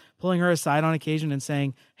pulling her aside on occasion and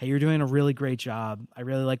saying, "Hey, you're doing a really great job. I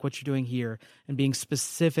really like what you're doing here," and being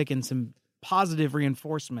specific in some positive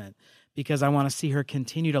reinforcement because I want to see her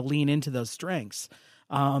continue to lean into those strengths.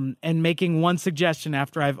 And making one suggestion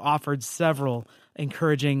after I've offered several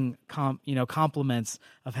encouraging compliments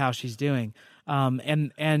of how she's doing,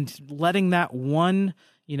 and letting that one,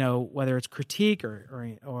 whether it's critique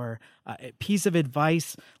or a piece of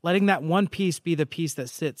advice, letting that one piece be the piece that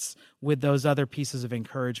sits with those other pieces of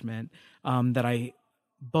encouragement, that I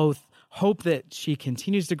both hope that she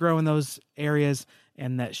continues to grow in those areas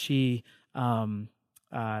and that she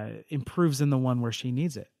improves in the one where she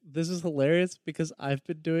needs it. This is hilarious because I've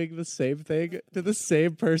been doing the same thing to the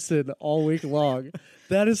same person all week long.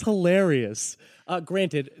 That is hilarious.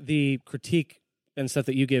 Granted, the critique and stuff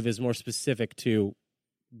that you give is more specific to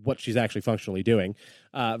what she's actually functionally doing,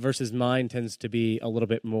 versus mine tends to be a little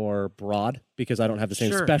bit more broad because I don't have the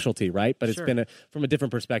same specialty, right? But it's been from a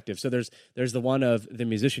different perspective. So there's the one of the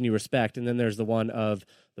musician you respect, and then there's the one of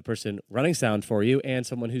the person running sound for you and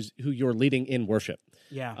someone who you're leading in worship.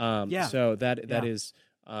 Yeah. So that is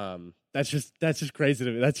that's just crazy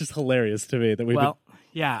to me. That's just hilarious to me that we. Well,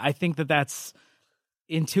 yeah, I think that's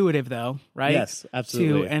intuitive, though, right? Yes,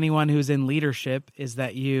 absolutely. To anyone who's in leadership, is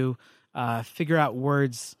that you figure out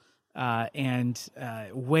words and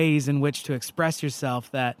ways in which to express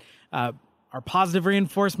yourself that are positive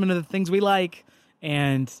reinforcement of the things we like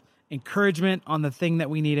and encouragement on the thing that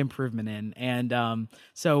we need improvement in. And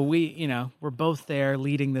so we're both there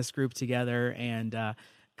leading this group together and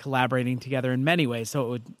collaborating together in many ways.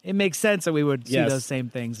 So it makes sense that we would see those same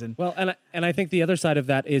things. And I think the other side of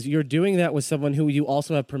that is you're doing that with someone who you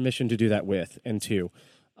also have permission to do that with and to.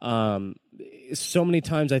 So many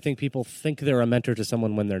times I think people think they're a mentor to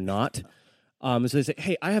someone when they're not. So they say,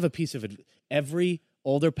 "Hey, I have a piece of every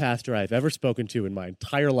older pastor I've ever spoken to in my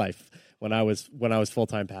entire life when I was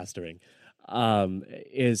full-time pastoring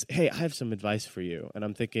is, hey, I have some advice for you." And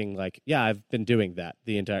I'm thinking like, yeah, I've been doing that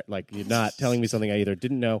the entire, like, you're not telling me something I either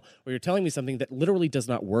didn't know or you're telling me something that literally does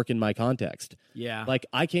not work in my context. Yeah. Like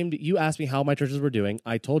you asked me how my churches were doing.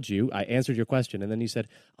 I told you, I answered your question. And then you said,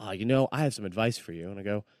 I have some advice for you. And I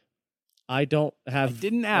go, I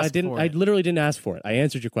literally didn't ask for it. I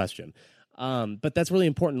answered your question. But that's really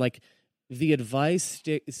important. Like the advice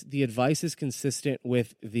is consistent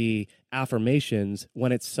with the affirmations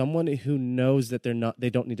when it's someone who knows that they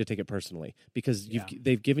don't need to take it personally because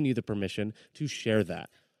they've given you the permission to share that.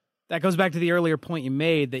 That goes back to the earlier point you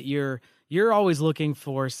made that you're always looking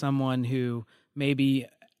for someone who maybe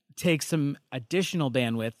takes some additional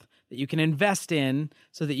bandwidth that you can invest in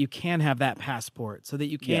so that you can have that passport, so that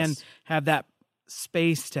you can have that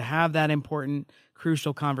space to have that important,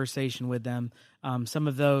 crucial conversation with them. Some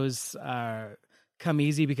of those come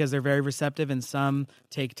easy because they're very receptive, and some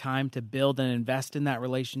take time to build and invest in that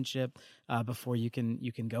relationship before you can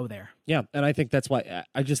go there. Yeah, and I think that's why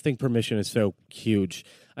I just think permission is so huge.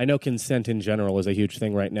 I know consent in general is a huge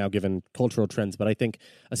thing right now given cultural trends, but I think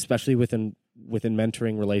especially within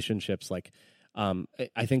mentoring relationships, like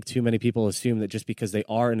I think too many people assume that just because they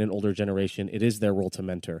are in an older generation, it is their role to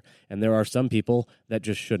mentor, and there are some people that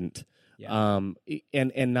just shouldn't. Yeah.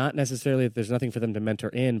 And not necessarily that there's nothing for them to mentor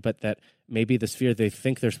in, but that maybe the sphere they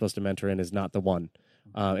think they're supposed to mentor in is not the one.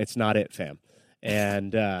 It's not it, fam.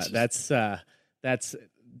 And that's how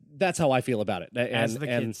I feel about it. As the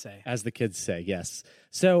kids say. As the kids say, yes.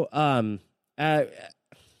 So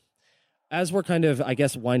as we're kind of, I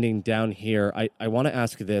guess, winding down here, I want to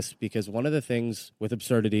ask this, because one of the things with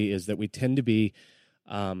absurdity is that we tend to be,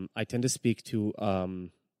 I tend to speak to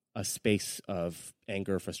a space of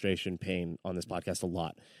anger, frustration, pain on this podcast a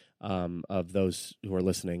lot, of those who are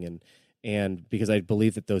listening, and because I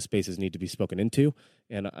believe that those spaces need to be spoken into,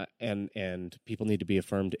 and people need to be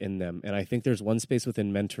affirmed in them. And I think there's one space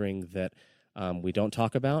within mentoring that we don't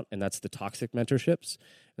talk about, and that's the toxic mentorships.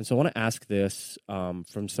 And so I want to ask this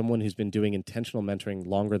from someone who's been doing intentional mentoring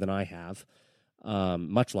longer than I have,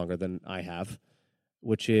 much longer than I have,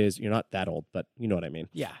 which is, you're not that old, but you know what I mean.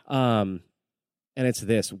 Yeah. And it's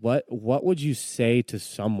this: what would you say to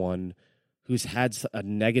someone who's had a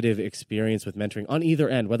negative experience with mentoring on either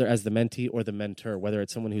end, whether as the mentee or the mentor, whether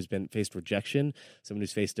it's someone who's been faced rejection, someone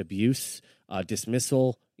who's faced abuse,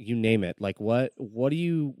 dismissal, you name it? Like, what do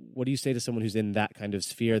you say to someone who's in that kind of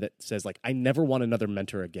sphere that says, like, I never want another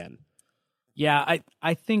mentor again? Yeah,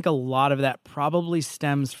 I think a lot of that probably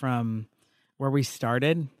stems from where we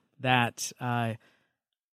started, that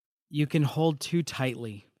you can hold too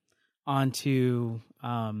tightly onto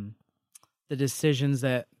the decisions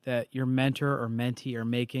that your mentor or mentee are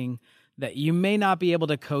making that you may not be able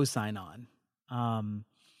to co-sign on.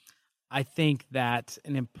 I think that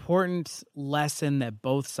an important lesson that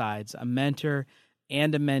both sides, a mentor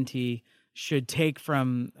and a mentee, should take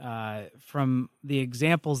from the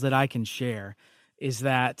examples that I can share is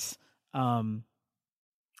that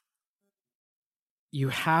you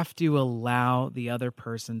have to allow the other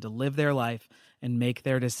person to live their life and make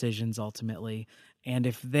their decisions ultimately. And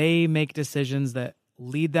if they make decisions that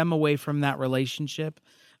lead them away from that relationship,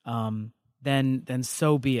 then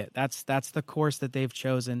so be it. That's the course that they've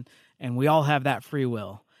chosen, and we all have that free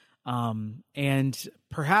will. And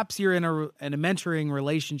perhaps you're in a mentoring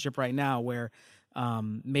relationship right now where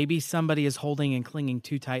maybe somebody is holding and clinging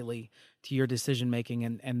too tightly to your decision making,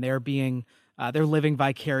 and they're living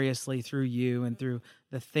vicariously through you and through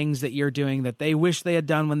the things that you're doing that they wish they had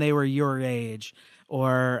done when they were your age,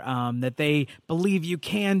 or that they believe you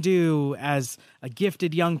can do as a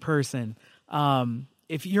gifted young person.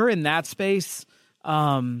 If you're in that space,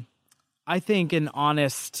 I think an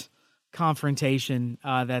honest confrontation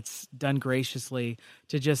that's done graciously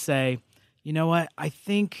to just say, you know what, I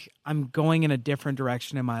think I'm going in a different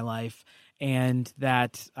direction in my life, and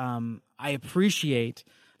that I appreciate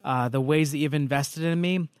the ways that you've invested in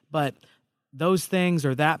me, but those things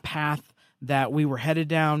or that path that we were headed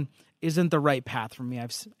down isn't the right path for me.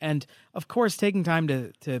 And of course, taking time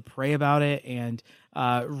to pray about it and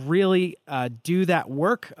really do that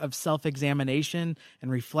work of self-examination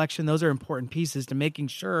and reflection. Those are important pieces to making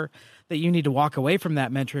sure that you need to walk away from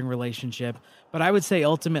that mentoring relationship. But I would say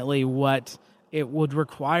ultimately what it would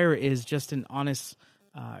require is just an honest,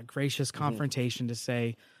 gracious confrontation to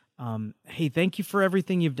say, hey, thank you for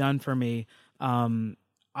everything you've done for me.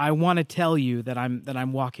 I want to tell you that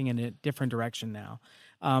I'm walking in a different direction now.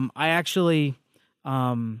 I actually,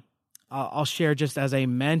 I'll share just as a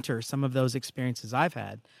mentor some of those experiences I've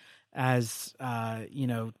had. As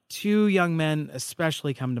two young men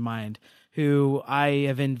especially come to mind who I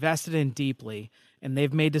have invested in deeply, and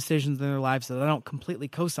they've made decisions in their lives that I don't completely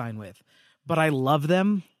co-sign with, but I love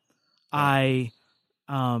them. Yeah. I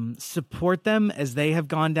support them as they have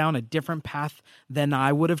gone down a different path than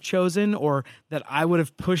I would have chosen, or that I would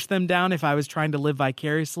have pushed them down if I was trying to live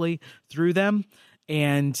vicariously through them.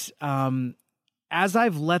 And as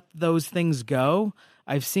I've let those things go,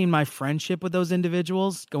 I've seen my friendship with those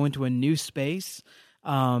individuals go into a new space,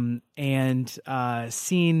 and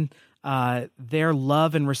seen their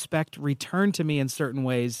love and respect return to me in certain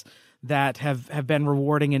ways that have been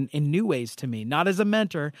rewarding in new ways to me, not as a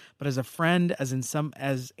mentor, but as a friend, as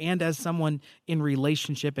someone in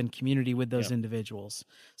relationship and community with those individuals.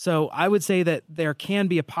 So I would say that there can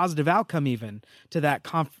be a positive outcome even to that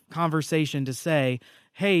conversation to say,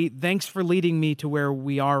 hey, thanks for leading me to where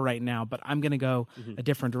we are right now, but I'm going to go a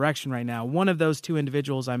different direction right now. One of those two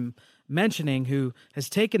individuals I'm mentioning who has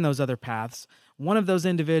taken those other paths, one of those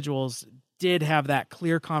individuals did have that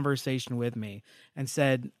clear conversation with me and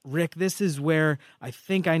said, Rick, this is where I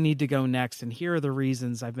think I need to go next, and here are the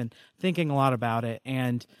reasons. I've been thinking a lot about it,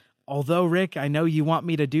 and although, Rick, I know you want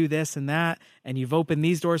me to do this and that, and you've opened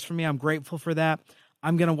these doors for me, I'm grateful for that.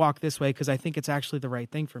 I'm going to walk this way because I think it's actually the right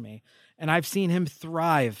thing for me. And I've seen him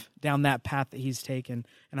thrive down that path that he's taken,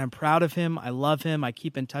 and I'm proud of him. I love him. I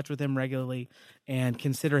keep in touch with him regularly and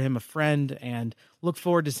consider him a friend and look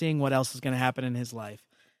forward to seeing what else is going to happen in his life.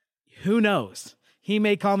 Who knows? He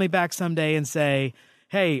may call me back someday and say,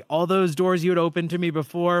 hey, all those doors you had opened to me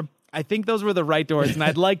before, I think those were the right doors, and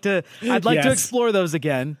I'd like to explore those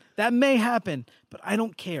again. That may happen, but I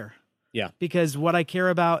don't care. Yeah. Because what I care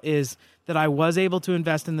about is that I was able to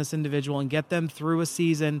invest in this individual and get them through a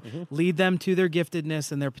season, lead them to their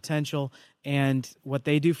giftedness and their potential. And what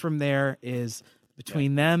they do from there is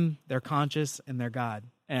between them, their conscience, and their God.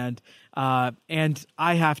 And I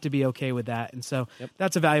have to be okay with that. And so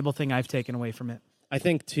that's a valuable thing I've taken away from it. I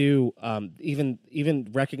think too, even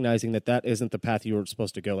recognizing that isn't the path you were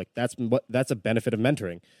supposed to go. Like that's a benefit of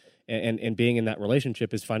mentoring. And being in that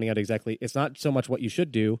relationship is finding out exactly, it's not so much what you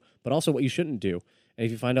should do, but also what you shouldn't do. And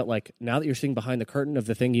if you find out, like, now that you're seeing behind the curtain of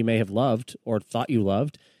the thing you may have loved or thought you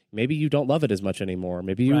loved, maybe you don't love it as much anymore.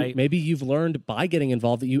 Maybe you've learned by getting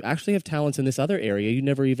involved that you actually have talents in this other area you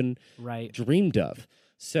never even dreamed of.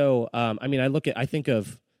 So, I think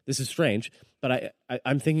of, this is strange, but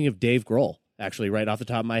I'm thinking of Dave Grohl, actually, right off the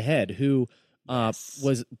top of my head, who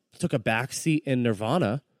took a backseat in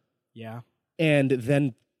Nirvana. Yeah. And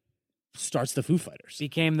then starts the Foo Fighters.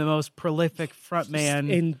 Became the most prolific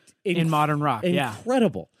frontman in modern rock.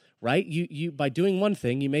 Incredible, right? You by doing one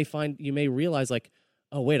thing, you may realize, like,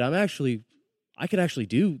 oh wait, I could actually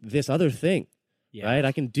do this other thing, right?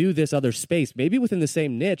 I can do this other space, maybe within the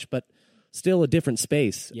same niche, but still a different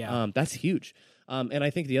space. That's huge. And I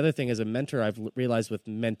think the other thing, as a mentor, I've realized with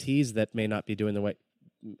mentees that may not be doing the way,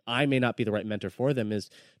 I may not be the right mentor for them, is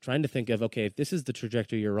trying to think of, okay, if this is the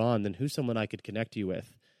trajectory you're on, then who's someone I could connect you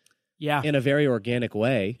with? In a very organic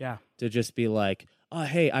way. To just be like, oh,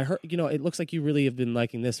 hey, I heard, it looks like you really have been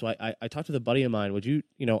liking this. So I talked with a buddy of mine. Would you,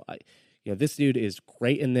 this dude is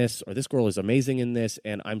great in this, or this girl is amazing in this,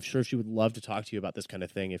 and I'm sure she would love to talk to you about this kind of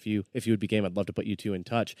thing. If you would be game, I'd love to put you two in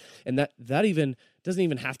touch. And that even doesn't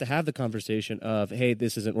even have to have the conversation of, hey,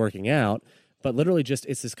 this isn't working out, but literally just,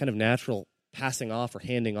 it's this kind of natural passing off or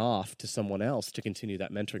handing off to someone else to continue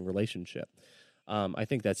that mentoring relationship. I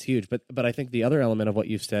think that's huge. But I think the other element of what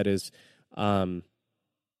you've said is,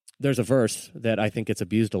 there's a verse that I think gets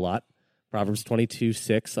abused a lot. Proverbs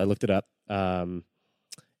 22:6. I looked it up.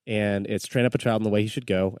 And it's train up a child in the way he should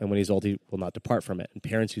go, and when he's old, he will not depart from it. And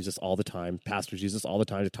parents use this all the time. Pastors use this all the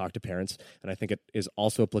time to talk to parents. And I think it is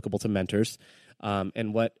also applicable to mentors.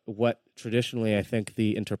 And what traditionally I think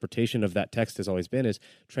the interpretation of that text has always been is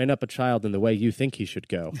train up a child in the way you think he should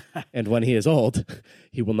go. And when he is old,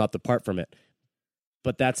 he will not depart from it.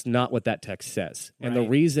 But that's not what that text says. And the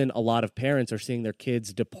reason a lot of parents are seeing their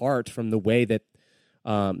kids depart from the way that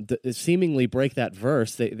seemingly break that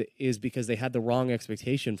verse is because they had the wrong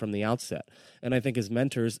expectation from the outset. And I think as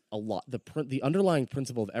mentors, a lot the underlying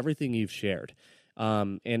principle of everything you've shared,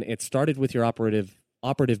 and it started with your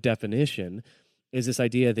operative definition, is this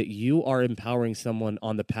idea that you are empowering someone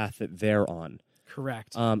on the path that they're on.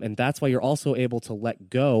 Correct. And that's why you're also able to let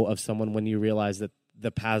go of someone when you realize that the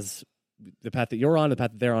path that you're on, the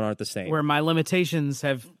path that they're on aren't the same. Where my limitations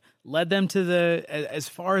have led them to as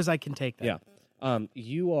far as I can take them. Yeah.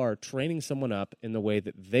 You are training someone up in the way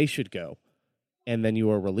that they should go, and then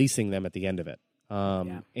you are releasing them at the end of it.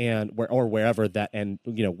 And wherever that, and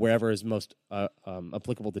wherever is most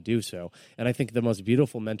applicable to do so. And I think the most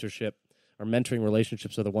beautiful mentorship or mentoring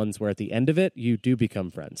relationships are the ones where at the end of it, you do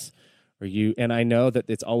become friends. And I know that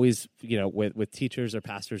it's always, with teachers or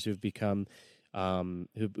pastors who've become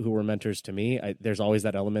who were mentors to me, there's always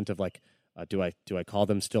that element of like, do I call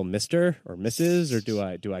them still Mr. or Mrs.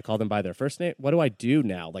 or do I call them by their first name? What do I do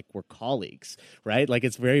now? Like, we're colleagues, right? Like,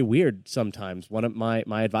 it's very weird sometimes. One of my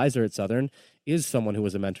advisor at Southern is someone who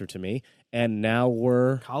was a mentor to me, and now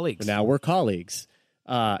we're colleagues.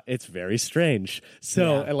 It's very strange.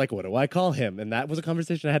 So, and like, what do I call him? And that was a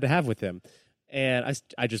conversation I had to have with him. And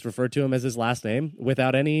I just referred to him as his last name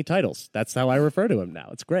without any titles. That's how I refer to him now.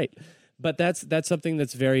 It's great. But that's something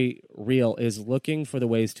that's very real, is looking for the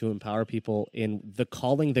ways to empower people in the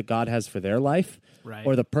calling that God has for their life,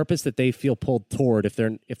 or the purpose that they feel pulled toward if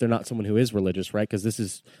they're not someone who is religious, right? Because this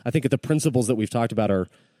is, I think, the principles that we've talked about are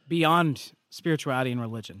beyond spirituality and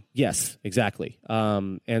religion. Yes, exactly.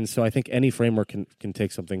 And so I think any framework can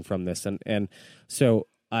take something from this, and so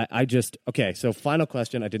I just okay. So final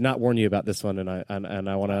question. I did not warn you about this one, and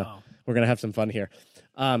I want to. We're gonna have some fun here.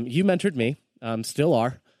 You mentored me, still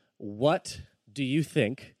are. What do you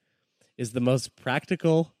think is the most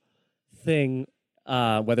practical thing,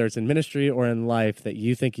 whether it's in ministry or in life, that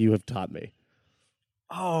you think you have taught me?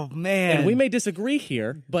 Oh, man. And we may disagree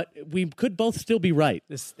here, but we could both still be right.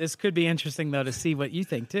 This could be interesting, though, to see what you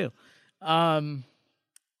think, too.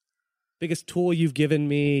 Biggest tool you've given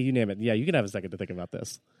me, you name it. Yeah, you can have a second to think about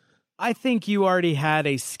this. I think you already had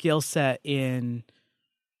a skill set in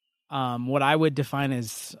what I would define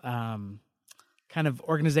as kind of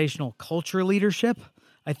organizational culture leadership.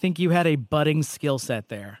 I think you had a budding skill set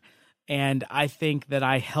there. And I think that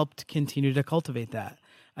I helped continue to cultivate that.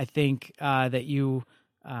 I think that you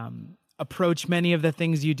approach many of the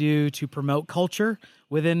things you do to promote culture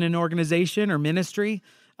within an organization or ministry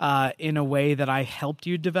in a way that I helped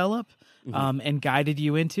you develop and guided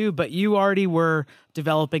you into. But you already were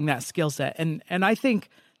developing that skill set. And I think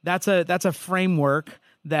that's a framework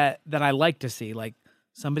that I like to see. Like,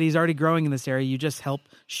 somebody's already growing in this area. You just help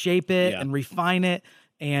shape it and refine it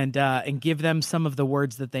and give them some of the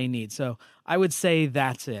words that they need. So I would say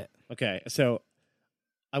that's it. Okay, so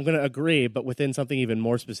I'm going to agree, but within something even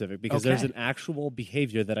more specific, because there's an actual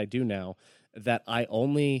behavior that I do now that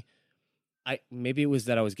maybe it was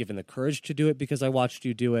that I was given the courage to do it because I watched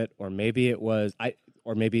you do it, or maybe it was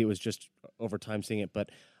just over time seeing it,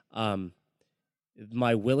 but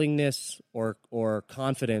my willingness or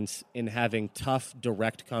confidence in having tough,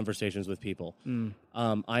 direct conversations with people.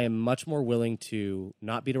 I am much more willing to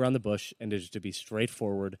not beat around the bush and to be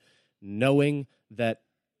straightforward, knowing that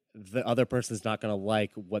the other person's not going to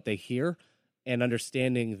like what they hear, and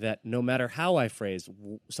understanding that no matter how I phrase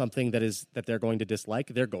something that they're going to dislike,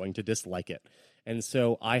 they're going to dislike it. And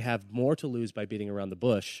so I have more to lose by beating around the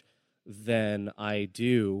bush than I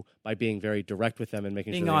do by being very direct with them and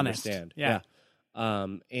making sure they honest. Understand. Yeah.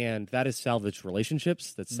 And that is salvaged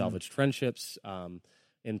relationships, that's salvaged friendships,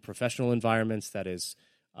 in professional environments. That is,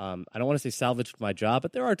 I don't want to say salvaged my job,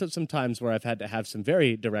 but there are some times where I've had to have some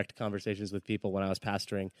very direct conversations with people when I was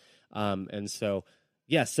pastoring. And so,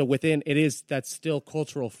 yes, so that's still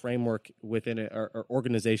cultural framework within or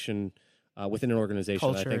organization, within an organization.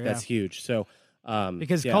 Culture, I think that's huge. So,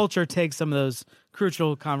 because culture takes some of those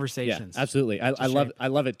crucial conversations. Yeah, absolutely. I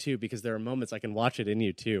love it too, because there are moments I can watch it in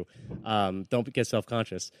you too. Don't get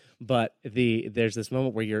self-conscious, but there's this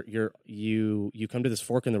moment where you come to this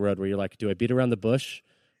fork in the road where you're like, do I beat around the bush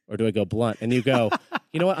or do I go blunt? And you go,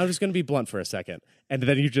 you know what? I'm just going to be blunt for a second, and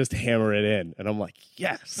then you just hammer it in, and I'm like,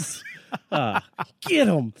 yes. Get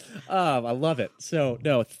him. I love it. So,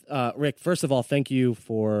 no, Rick, first of all, thank you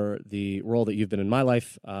for the role that you've been in my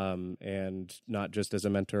life, and not just as a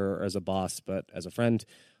mentor or as a boss, but as a friend,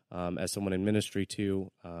 as someone in ministry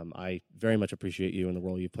too. I very much appreciate you and the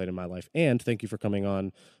role you've played in my life, and thank you for coming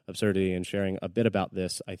on Absurdity and sharing a bit about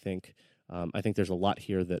this. I think there's a lot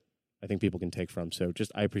here that I think people can take from. So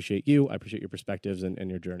I appreciate you. I appreciate your perspectives and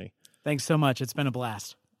your journey. Thanks so much. It's been a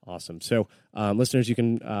blast. Awesome. So, listeners, you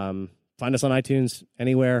can find us on iTunes,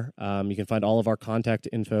 anywhere. You can find all of our contact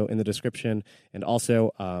info in the description. And also,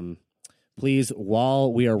 please,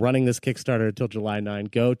 while we are running this Kickstarter until July 9,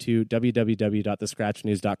 go to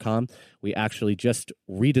www.thescratchnews.com. We actually just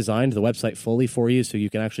redesigned the website fully for you, so you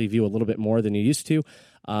can actually view a little bit more than you used to.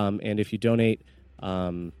 And if you donate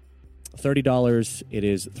 $30, it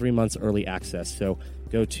is 3 months early access. So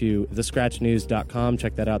go to thescratchnews.com.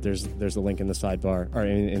 Check that out. There's a link in the sidebar, or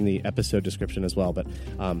in the episode description as well. But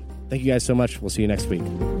thank you guys so much. We'll see you next week.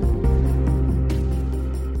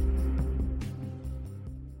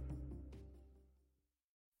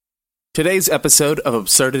 Today's episode of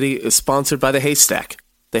Absurdity is sponsored by The Haystack.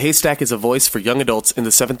 The Haystack is a voice for young adults in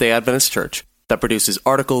the Seventh-day Adventist Church that produces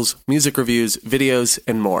articles, music reviews, videos,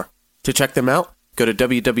 and more. To check them out, go to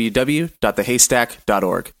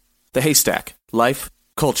www.thehaystack.org. The Haystack. Life,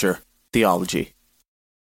 Culture, Theology.